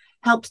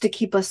helps to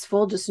keep us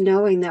full, just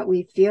knowing that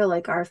we feel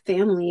like our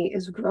family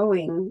is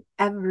growing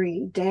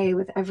every day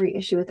with every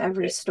issue, with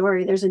every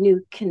story. There's a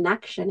new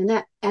connection and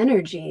that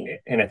energy.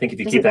 And I think if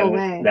you keep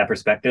that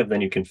perspective,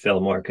 then you can feel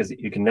more, because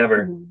you can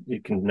never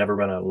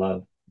run out of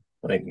love.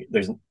 Like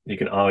you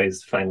can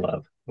always find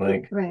love.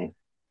 Like right.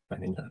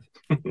 Finding love.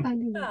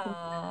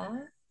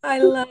 Aww, I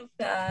love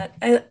that.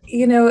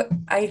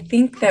 I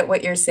think that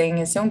what you're saying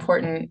is so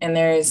important,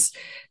 and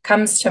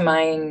comes to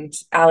mind,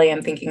 Allie,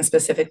 I'm thinking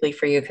specifically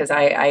for you, because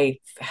I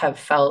have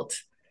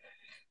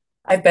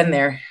I've been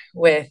there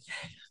with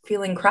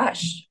feeling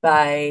crushed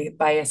by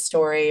a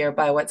story or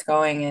by what's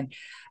going. And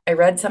I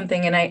read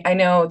something, and I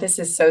know this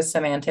is so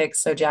semantic,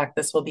 so Jack,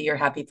 this will be your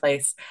happy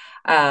place.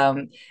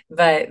 But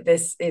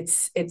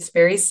it's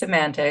very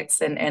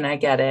semantics, and I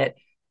get it.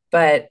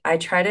 But I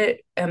try to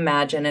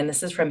imagine, and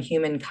this is from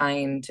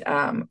Humankind,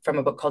 from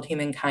a book called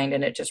Humankind,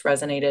 and it just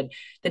resonated,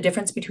 the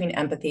difference between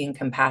empathy and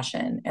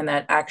compassion. And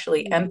that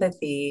actually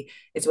empathy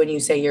is when you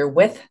say you're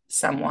with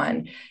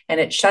someone, and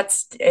it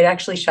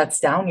actually shuts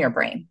down your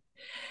brain.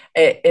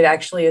 It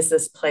actually is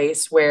this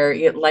place where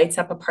it lights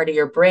up a part of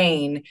your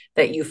brain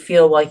that you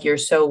feel like you're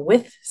so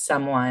with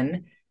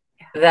someone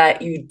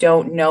that you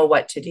don't know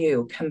what to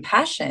do.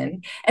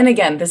 Compassion, and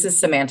again, this is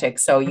semantic,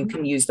 so you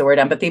can use the word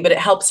empathy, but it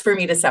helps for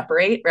me to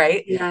separate,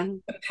 right? Yeah.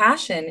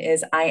 Compassion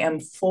is I am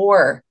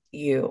for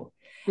you.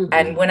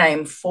 And when I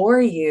am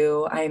for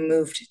you, I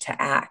moved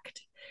to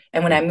act.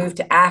 And when I move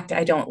to act,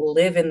 I don't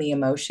live in the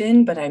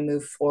emotion, but I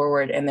move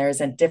forward, and there's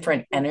a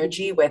different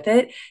energy with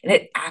it. And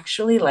it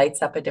actually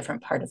lights up a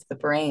different part of the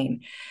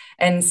brain.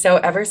 And so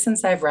ever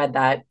since I've read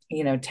that,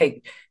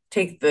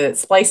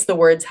 splice the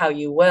words how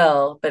you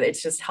will, but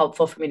it's just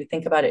helpful for me to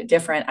think about it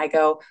different. I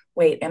go,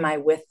 wait, am I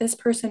with this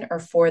person or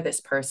for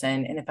this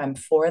person? And if I'm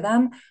for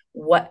them,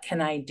 what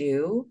can I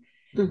do?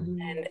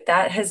 And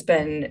that's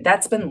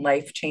been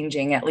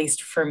life-changing, at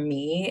least for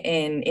me,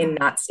 in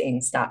not staying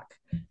stuck.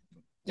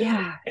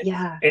 Yeah.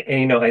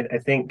 And I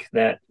think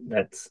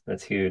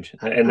that's huge.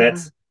 And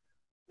that's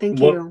thank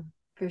you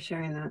for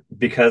sharing that.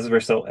 Because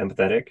we're so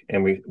empathetic,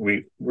 and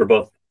we're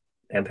both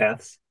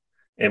empaths,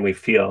 and we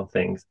feel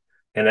things.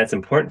 And that's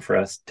important for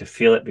us to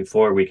feel it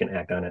before we can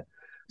act on it.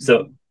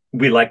 So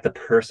we like the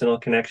personal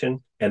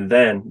connection and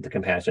then the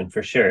compassion,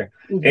 for sure.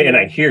 And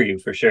I hear you,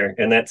 for sure.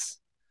 And that's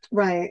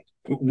right.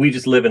 We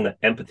just live in the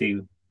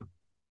empathy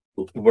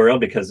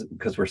world because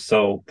we're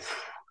so,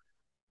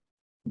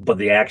 but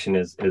the action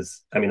is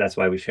that's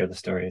why we share the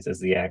stories, is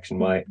the action.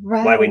 Why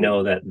we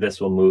know that this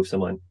will move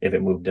someone if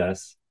it moved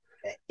us.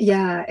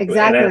 Yeah,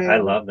 exactly. And I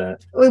love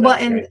that.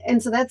 Well,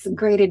 and so that's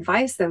great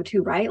advice though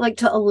too, right? Like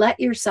to let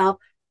yourself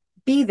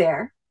be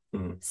there,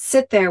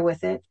 sit there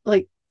with it,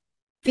 like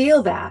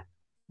feel that,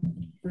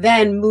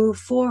 then move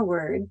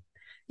forward,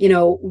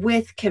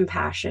 with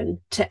compassion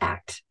to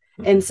act.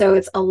 And so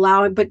it's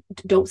allowing, but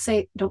don't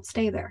stay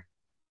there.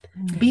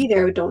 Be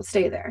there, but don't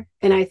stay there.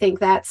 And I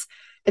think that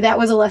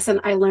was a lesson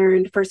I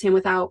learned firsthand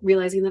without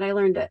realizing that I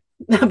learned it.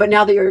 But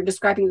now that you're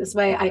describing it this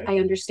way, I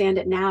understand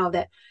it now,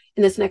 that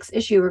in this next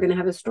issue, we're going to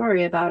have a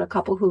story about a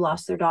couple who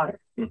lost their daughter.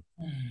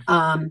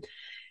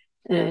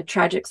 A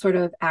tragic sort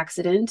of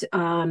accident,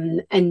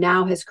 and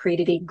now has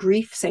created a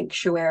grief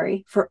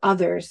sanctuary for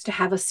others to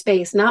have a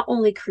space, not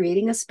only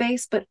creating a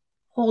space, but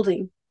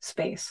holding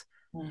space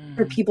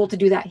for people to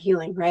do that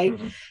healing, right?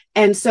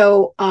 And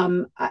so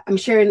I'm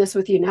sharing this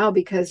with you now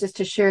because just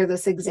to share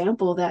this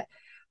example, that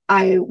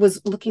I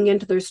was looking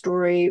into their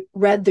story,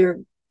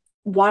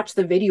 watched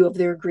the video of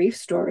their grief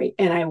story,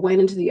 and I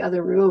went into the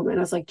other room and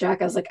I was like,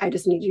 Jack, I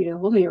just need you to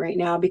hold me right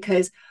now,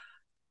 because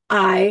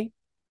I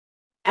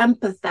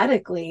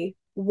empathetically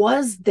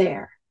was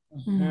there.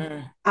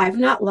 I've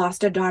not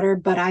lost a daughter,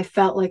 but I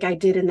felt like I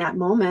did in that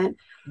moment.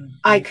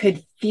 I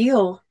could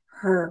feel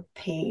her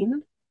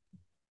pain.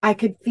 I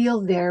could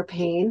feel their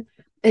pain.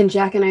 And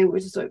Jack and I were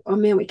just like, oh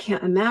man, we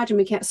can't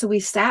imagine. So we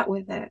sat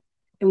with it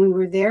and we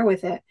were there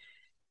with it.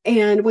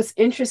 And what's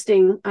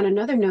interesting on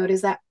another note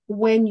is that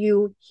when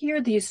you hear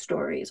these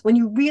stories, when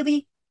you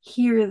really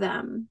hear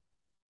them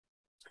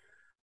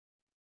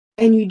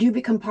and you do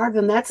become part of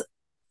them, that's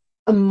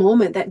a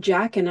moment that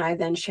Jack and I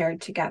then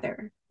shared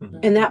together.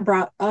 And that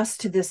brought us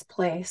to this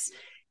place.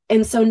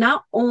 And so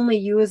not only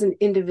you as an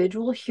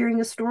individual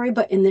hearing a story,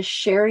 but in the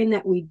sharing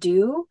that we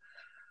do,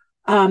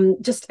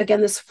 just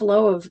again, this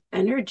flow of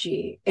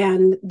energy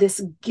and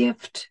this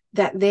gift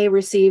that they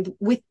received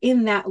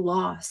within that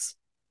loss,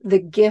 the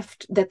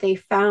gift that they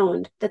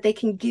found that they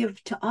can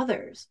give to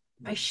others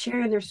by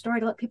sharing their story,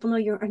 to let people know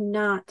you are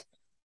not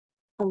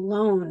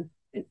alone.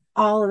 And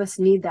all of us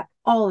need that.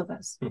 All of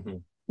us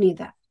need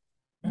that.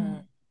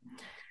 I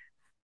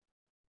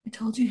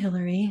told you,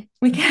 Hillary,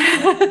 we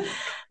can.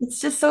 It's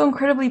just so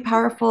incredibly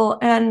powerful.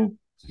 And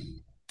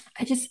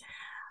let's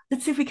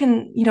see if we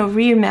can,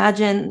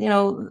 reimagine,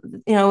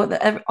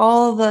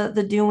 all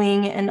the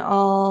doing and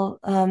all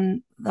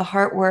the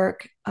heart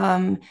work,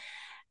 and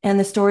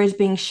the stories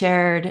being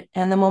shared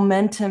and the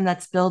momentum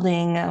that's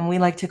building. And we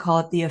like to call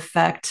it the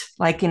effect.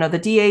 Like,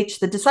 the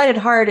the decided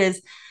heart,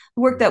 is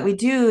the work that we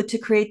do to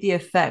create the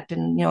effect.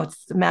 And,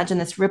 imagine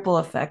this ripple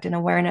effect, and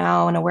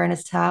AwareNow and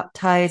awareness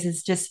ties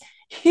is just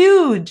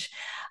huge.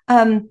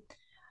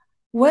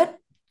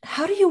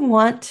 How do you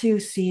want to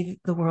see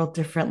the world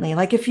differently?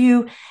 Like, if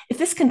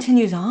this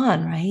continues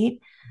on, right?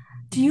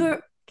 Do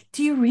you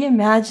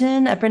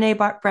reimagine?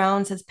 Brene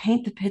Brown says,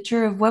 paint the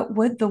picture of what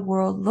would the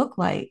world look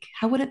like?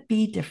 How would it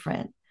be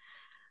different?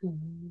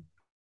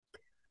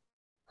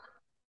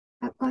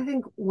 I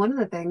think one of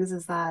the things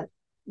is that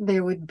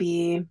there would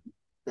be,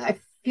 I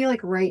feel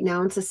like right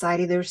now in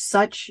society, there's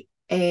such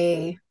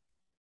a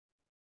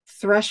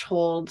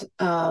threshold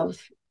of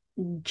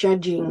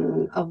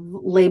judging, of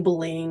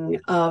labeling,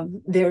 of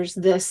there's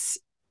this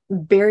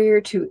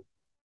barrier to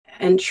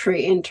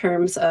entry in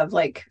terms of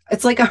like,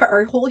 it's like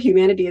our whole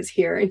humanity is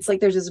here. It's like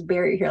there's this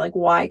barrier here. Like,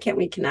 why can't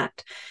we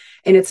connect?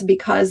 And it's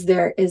because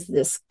there is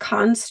this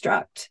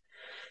construct,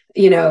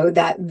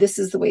 that this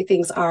is the way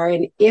things are.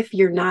 And if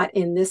you're not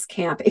in this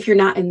camp, if you're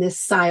not in this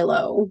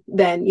silo,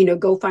 then,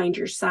 go find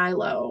your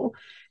silo.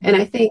 And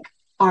I think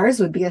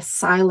ours would be a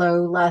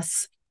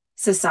silo-less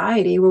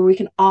society where we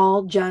can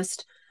all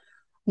just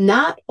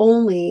not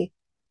only,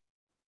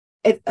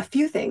 a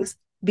few things,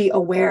 be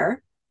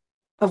aware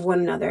of one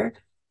another,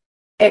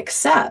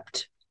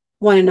 accept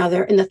one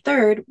another, and the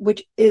third,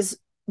 which is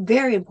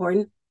very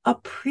important,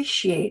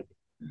 appreciate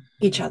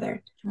each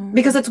other.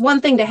 Because it's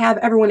one thing to have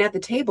everyone at the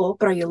table,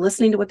 but are you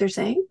listening to what they're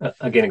saying?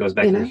 Again, it goes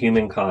back to the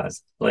human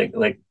cause. Like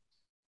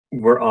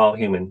we're all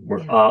human.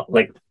 We're all,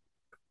 like,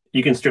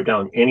 you can strip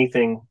down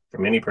anything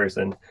from any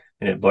person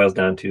and it boils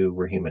down to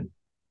we're human.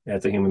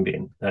 That's a human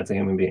being. That's a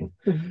human being.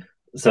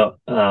 So,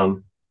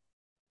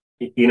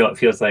 it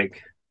feels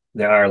like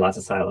there are lots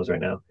of silos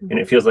right now. And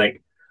it feels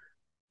like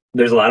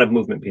there's a lot of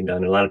movement being done.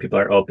 And a lot of people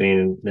are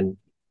opening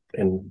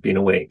and being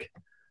awake.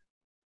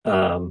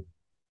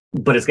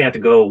 But it's gonna have to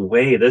go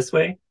way this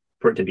way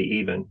for it to be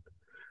even.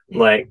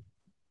 Like,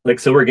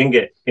 so we're gonna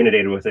get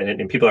inundated with it,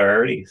 and people are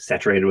already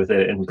saturated with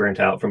it and burnt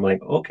out from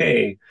like,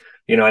 okay,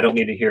 I don't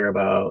need to hear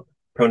about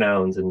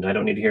pronouns, and I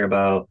don't need to hear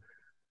about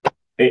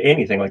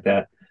anything like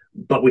that.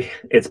 But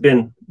it's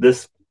been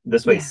this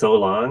way so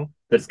long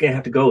that it's gonna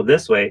have to go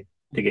this way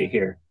to get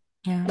here.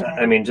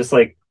 I mean, just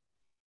like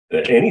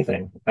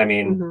anything. I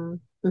mean,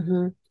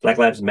 Black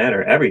Lives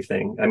Matter,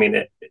 everything. I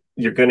mean,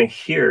 you're gonna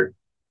hear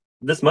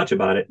this much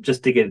about it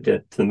just to get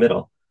it to the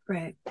middle,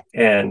 right?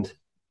 And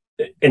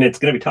it's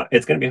gonna be tough.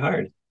 It's gonna be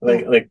hard.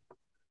 Like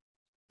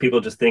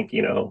people just think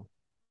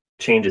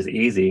change is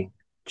easy.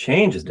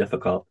 Change is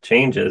difficult.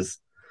 Change is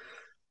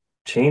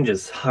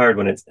hard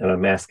when it's on a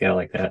mass scale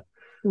like that,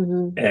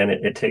 and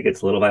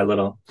it's little by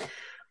little.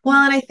 Well,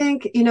 and I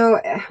think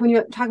when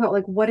you talk about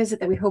like what is it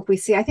that we hope we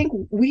see, I think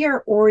we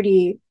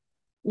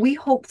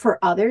hope for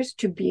others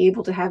to be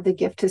able to have the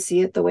gift to see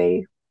it the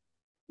way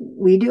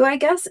we do, I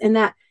guess, and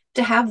that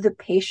to have the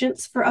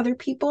patience for other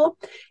people.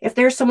 If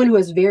there's someone who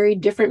has very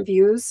different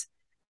views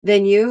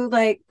than you,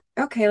 like,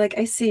 okay, like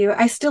I see you,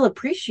 I still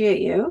appreciate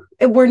you.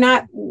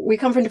 We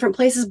come from different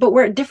places, but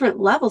we're at different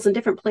levels and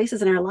different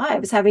places in our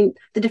lives, having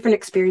the different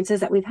experiences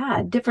that we've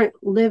had, different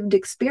lived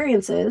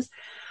experiences.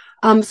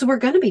 So we're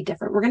going to be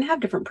different. We're going to have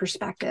different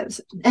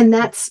perspectives, and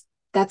that's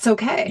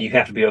okay. You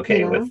have to be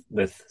okay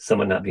with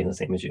someone not being the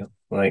same as you.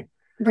 Like,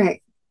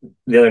 right.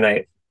 The other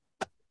night,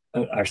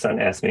 our son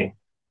asked me,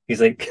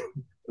 he's like,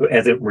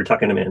 we're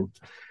tucking him in,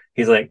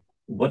 he's like,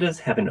 what does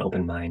have an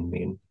open mind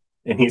mean?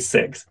 And he's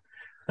 6.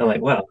 I'm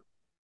like, wow.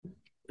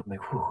 I'm like,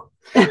 whew.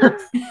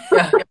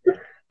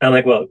 I'm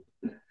like, well,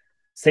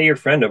 say your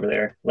friend over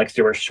there likes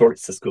to wear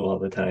shorts to school all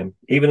the time,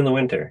 even in the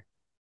winter.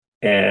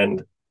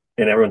 And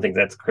everyone thinks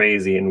that's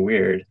crazy and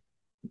weird.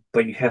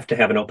 But you have to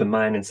have an open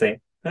mind and say,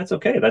 that's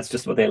okay. That's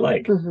just what they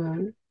like.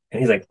 And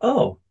he's like,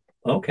 oh,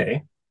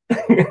 okay.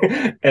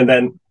 And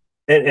then,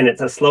 and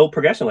it's a slow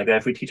progression like that.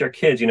 If we teach our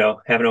kids,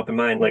 have an open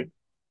mind, like,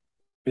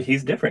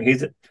 he's different.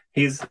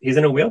 He's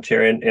in a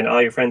wheelchair and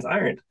all your friends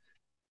aren't.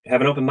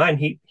 Have an open mind.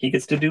 He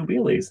gets to do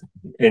wheelies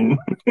and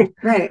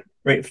right.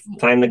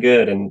 Find the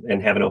good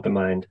and have an open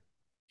mind.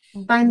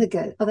 Find the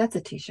good. Oh, that's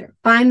a t-shirt.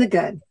 Find the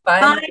good.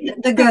 Find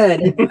the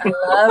good. I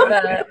love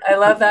that. I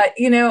love that.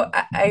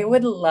 I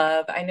would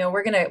love, I know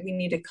we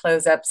need to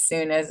close up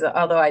soon,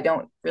 although I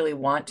don't really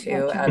want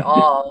to at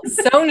all.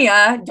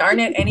 Sonia, darn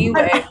it,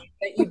 anyway,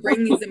 that you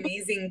bring these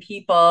amazing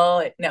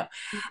people. No.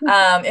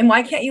 And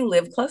why can't you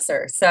live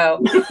closer?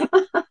 So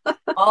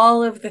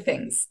All of the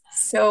things.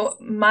 So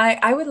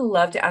I would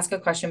love to ask a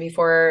question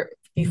before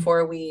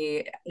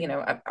we,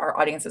 our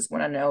audiences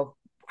want to know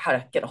how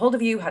to get a hold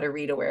of you, how to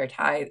read Aware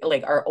Tie,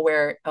 like our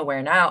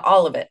Aware Now,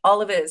 all of it.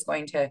 All of it is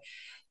going to,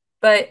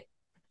 but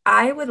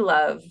I would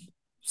love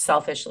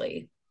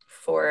selfishly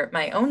for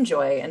my own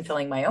joy and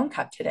filling my own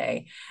cup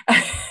today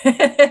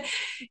to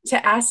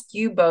ask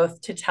you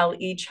both to tell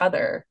each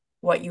other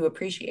what you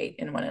appreciate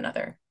in one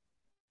another.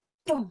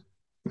 Oh.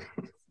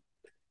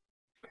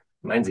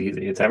 Mine's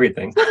easy. It's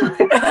everything.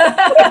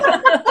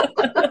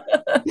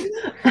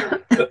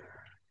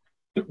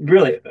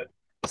 Really,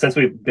 since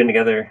we've been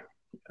together,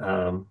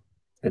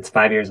 it's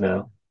 5 years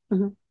now.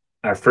 Mm-hmm.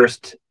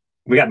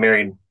 We got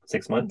married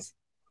 6 months.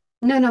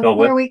 No,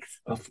 4 weeks.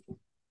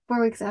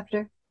 4 weeks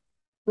after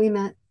we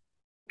met.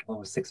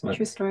 Oh, 6 months.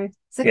 True story.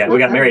 We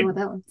got married.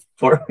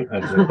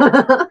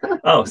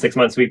 6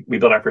 months. We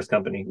built our first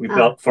company. We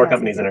built 4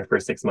 companies in our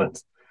first 6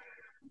 months.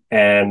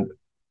 And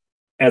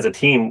as a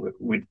team,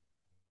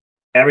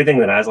 everything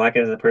that I was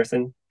lacking as a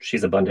person,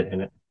 she's abundant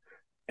in it.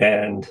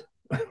 And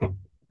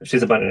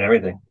she's abundant in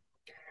everything.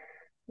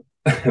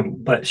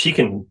 But she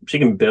can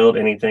build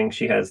anything.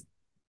 She has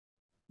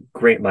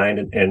great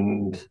mind,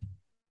 and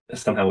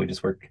somehow we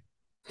just work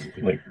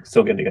like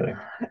so good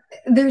together.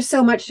 There's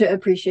so much to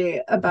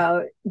appreciate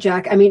about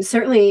Jack. I mean,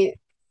 certainly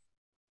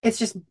it's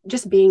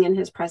just being in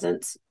his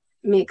presence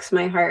makes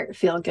my heart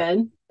feel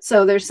good.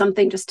 So there's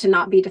something just to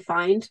not be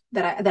defined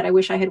that I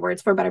wish I had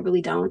words for, but I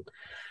really don't.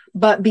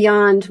 But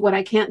beyond what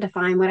I can't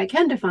define, what I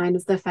can define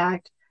is the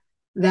fact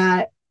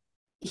that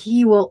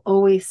he will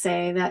always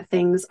say that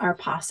things are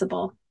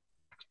possible.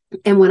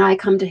 And when I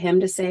come to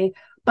him to say,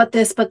 but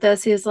this,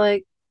 he's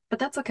like, but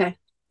that's okay.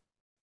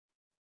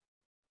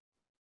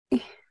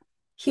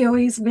 He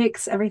always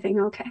makes everything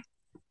okay.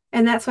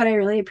 And that's what I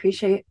really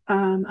appreciate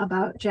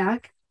about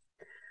Jack.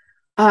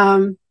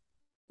 And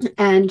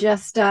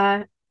just,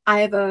 I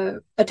have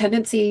a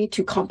tendency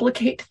to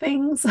complicate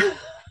things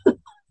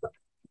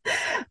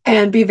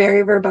and be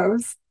very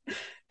verbose.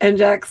 And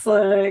Jack's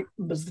like,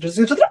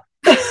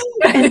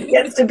 and he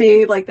gets to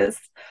be like this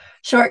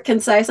short,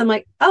 concise. I'm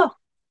like,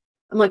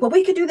 well,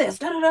 we could do this.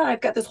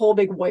 I've got this whole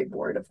big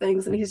whiteboard of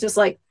things. And he's just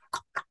like, I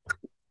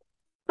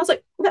was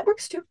like, that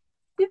works too.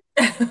 Yeah.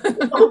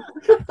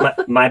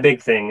 my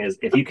big thing is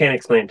if you can't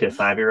explain it to a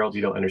 5-year-old,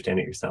 you don't understand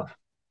it yourself.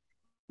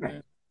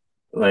 Right.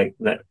 Like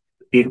that,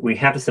 we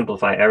have to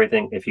simplify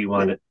everything if you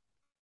want it.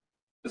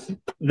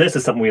 This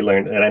is something we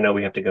learned, and I know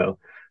we have to go.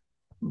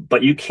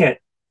 But you can't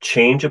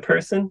change a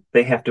person.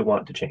 They have to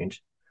want to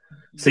change.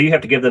 So you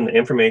have to give them the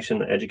information,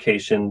 the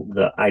education,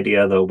 the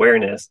idea, the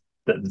awareness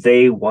that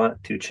they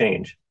want to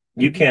change.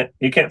 You can't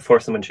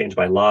force someone to change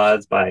by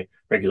laws, by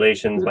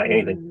regulations, by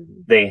anything.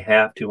 They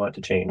have to want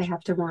to change. They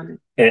have to want it.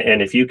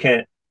 And if you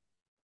can't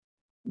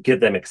get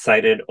them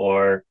excited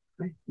or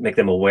make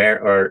them aware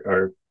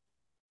or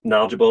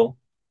knowledgeable,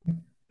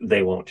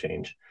 they won't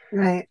change.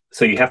 Right.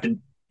 So you have to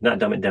not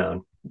dumb it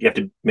down. You have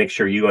to make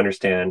sure you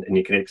understand and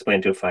you can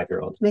explain to a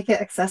 5-year-old. Make it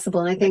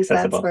accessible. And I think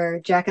that's where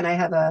Jack and I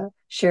have a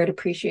shared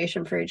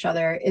appreciation for each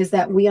other, is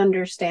that we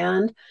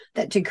understand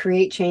that to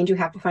create change, you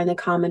have to find the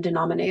common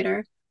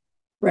denominator,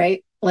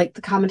 right? Like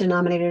the common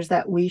denominators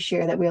that we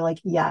share, that we're like,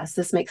 yes,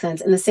 this makes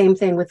sense. And the same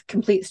thing with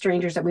complete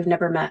strangers that we've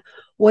never met.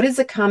 What is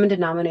the common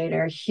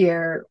denominator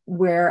here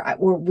where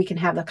we can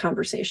have the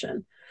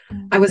conversation?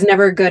 I was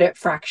never good at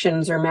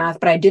fractions or math,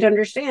 but I did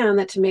understand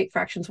that to make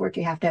fractions work,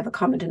 you have to have a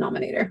common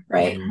denominator,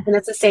 right? And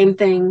it's the same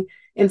thing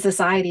in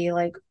society.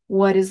 Like,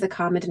 what is the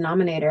common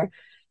denominator?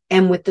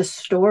 And with the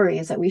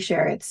stories that we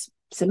share, it's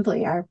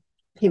simply our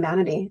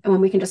humanity. And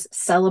when we can just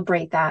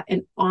celebrate that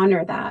and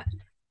honor that,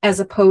 as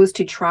opposed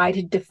to try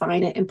to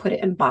define it and put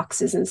it in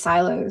boxes and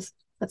silos,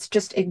 let's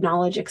just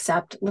acknowledge,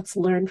 accept, let's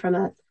learn from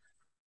it.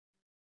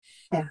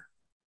 Yeah.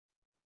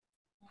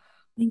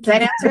 Did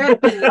I answer it?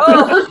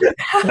 Oh,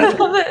 I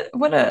love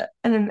it.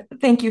 And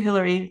thank you,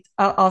 Hillary,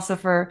 also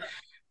for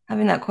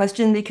having that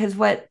question, because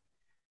what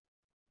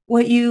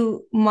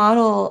you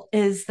model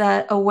is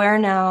that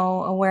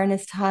AwareNow,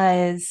 awareness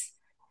ties,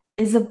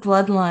 is a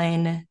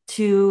bloodline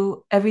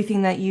to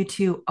everything that you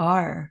two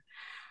are.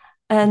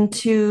 And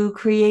to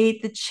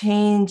create the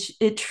change,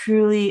 it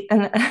truly,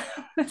 and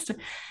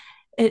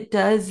it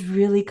does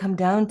really come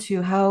down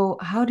to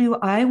how do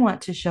I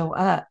want to show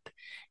up?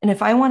 And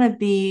if I want to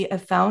be a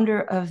founder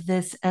of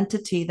this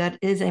entity that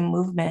is a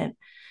movement,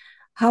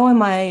 how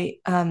do I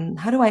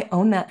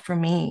own that for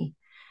me?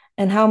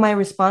 And how am I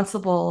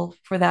responsible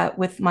for that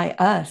with my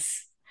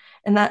us?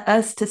 And that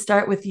us to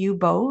start with you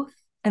both.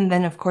 And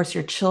then of course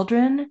your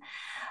children.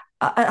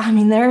 I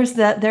mean, there's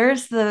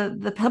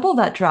the pebble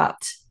that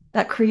dropped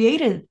that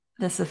created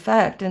this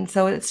effect. And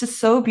so it's just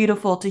so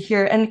beautiful to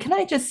hear. And can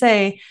I just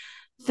say,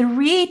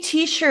 3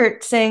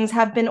 t-shirt sayings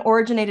have been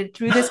originated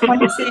through this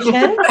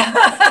conversation.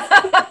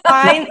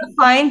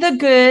 Find the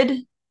good.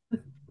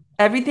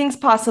 Everything's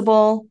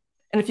possible.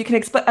 And if you can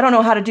explain, I don't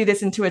know how to do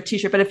this into a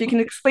t-shirt, but if you can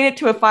explain it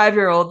to a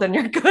 5-year-old, then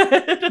you're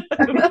good.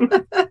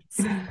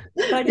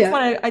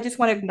 I just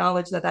want to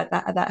acknowledge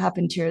that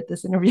happened here at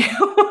this interview.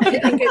 I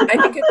think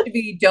it should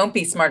be don't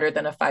be smarter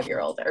than a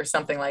 5-year-old or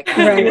something like that.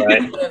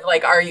 Right.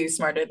 Like, are you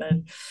smarter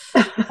than?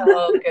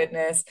 Oh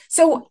goodness.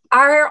 So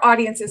our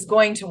audience is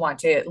going to want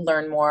to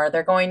learn more.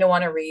 They're going to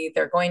want to read.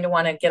 They're going to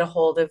want to get a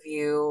hold of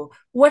you.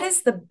 What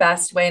is the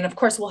best way? And of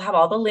course, we'll have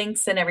all the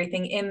links and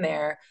everything in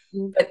there,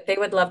 but they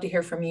would love to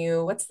hear from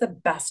you. What's the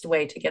best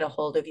way to get a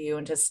hold of you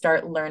and to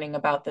start learning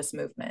about this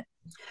movement?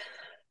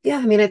 Yeah,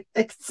 I mean,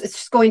 it's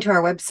just going to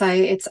our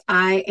website. It's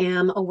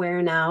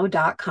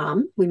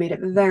IamAwareNow.com. We made it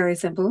very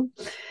simple.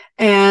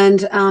 And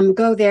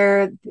go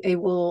there. They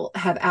will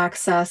have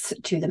access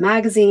to the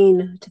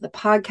magazine, to the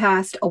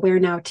podcast.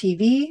 AwareNow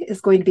TV is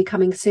going to be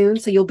coming soon.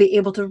 So you'll be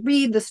able to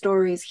read the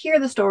stories, hear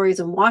the stories,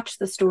 and watch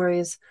the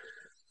stories.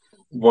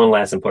 One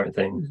last important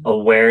thing.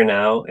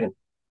 AwareNow and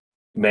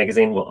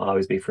magazine will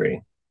always be free.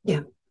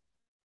 Yeah.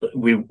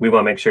 We want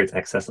to make sure it's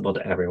accessible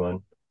to everyone.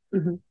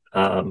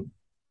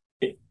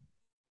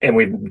 And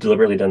we've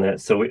deliberately done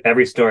that. So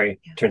every story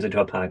turns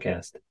into a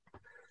podcast.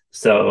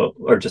 So,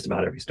 or just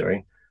about every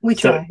story. We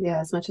try,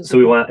 as much as so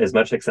we want as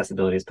much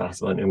accessibility as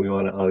possible, and we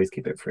want to always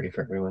keep it free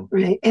for everyone.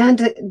 Right,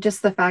 and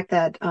just the fact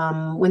that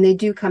when they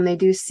do come, they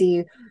do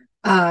see.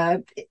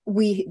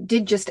 We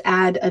did just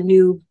add a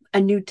new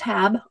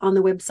tab on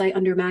the website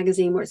under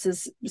magazine where it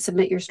says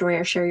submit your story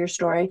or share your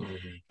story,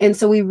 and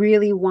so we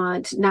really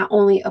want not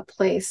only a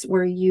place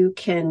where you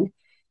can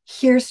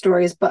hear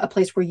stories, but a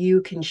place where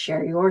you can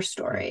share your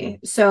story.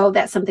 So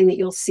that's something that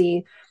you'll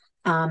see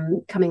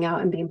coming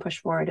out and being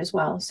pushed forward as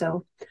well.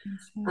 So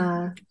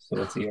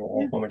what's the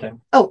URL one more time?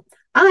 Oh,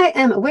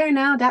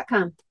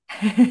 IamAwareNow.com.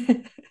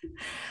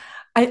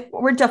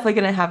 We're definitely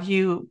going to have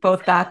you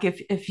both back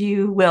if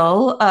you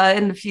will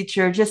in the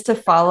future, just to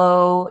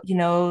follow,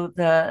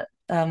 the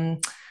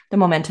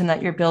momentum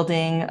that you're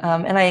building.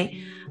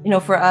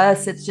 And for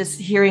us, it's just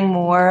hearing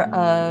more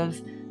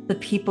of the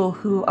people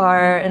who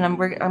are, and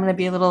we're going to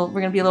be a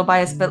little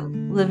biased, but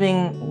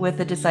living with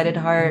a decided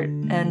heart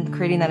and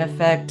creating that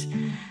effect.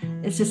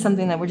 It's just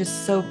something that we're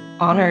just so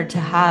honored to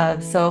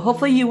have. So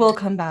hopefully you will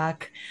come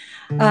back.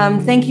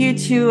 Thank you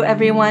to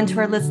everyone, to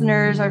our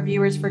listeners, our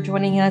viewers, for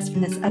joining us for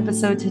this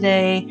episode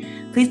today.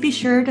 Please be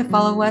sure to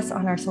follow us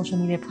on our social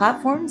media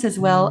platforms as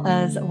well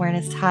as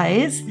Awareness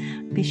Ties.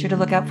 Be sure to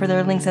look out for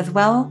their links as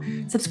well.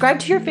 Subscribe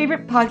to your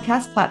favorite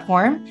podcast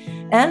platform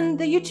and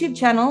the YouTube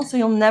channel so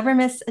you'll never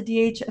miss a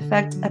DH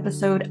Effect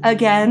episode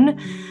again.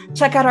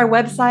 Check out our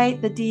website,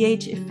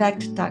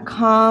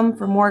 thedheffect.com,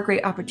 for more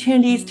great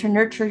opportunities to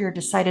nurture your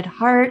decided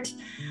heart.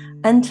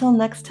 Until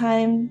next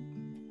time,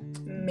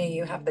 may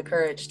you have the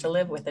courage to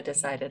live with a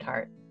decided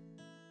heart.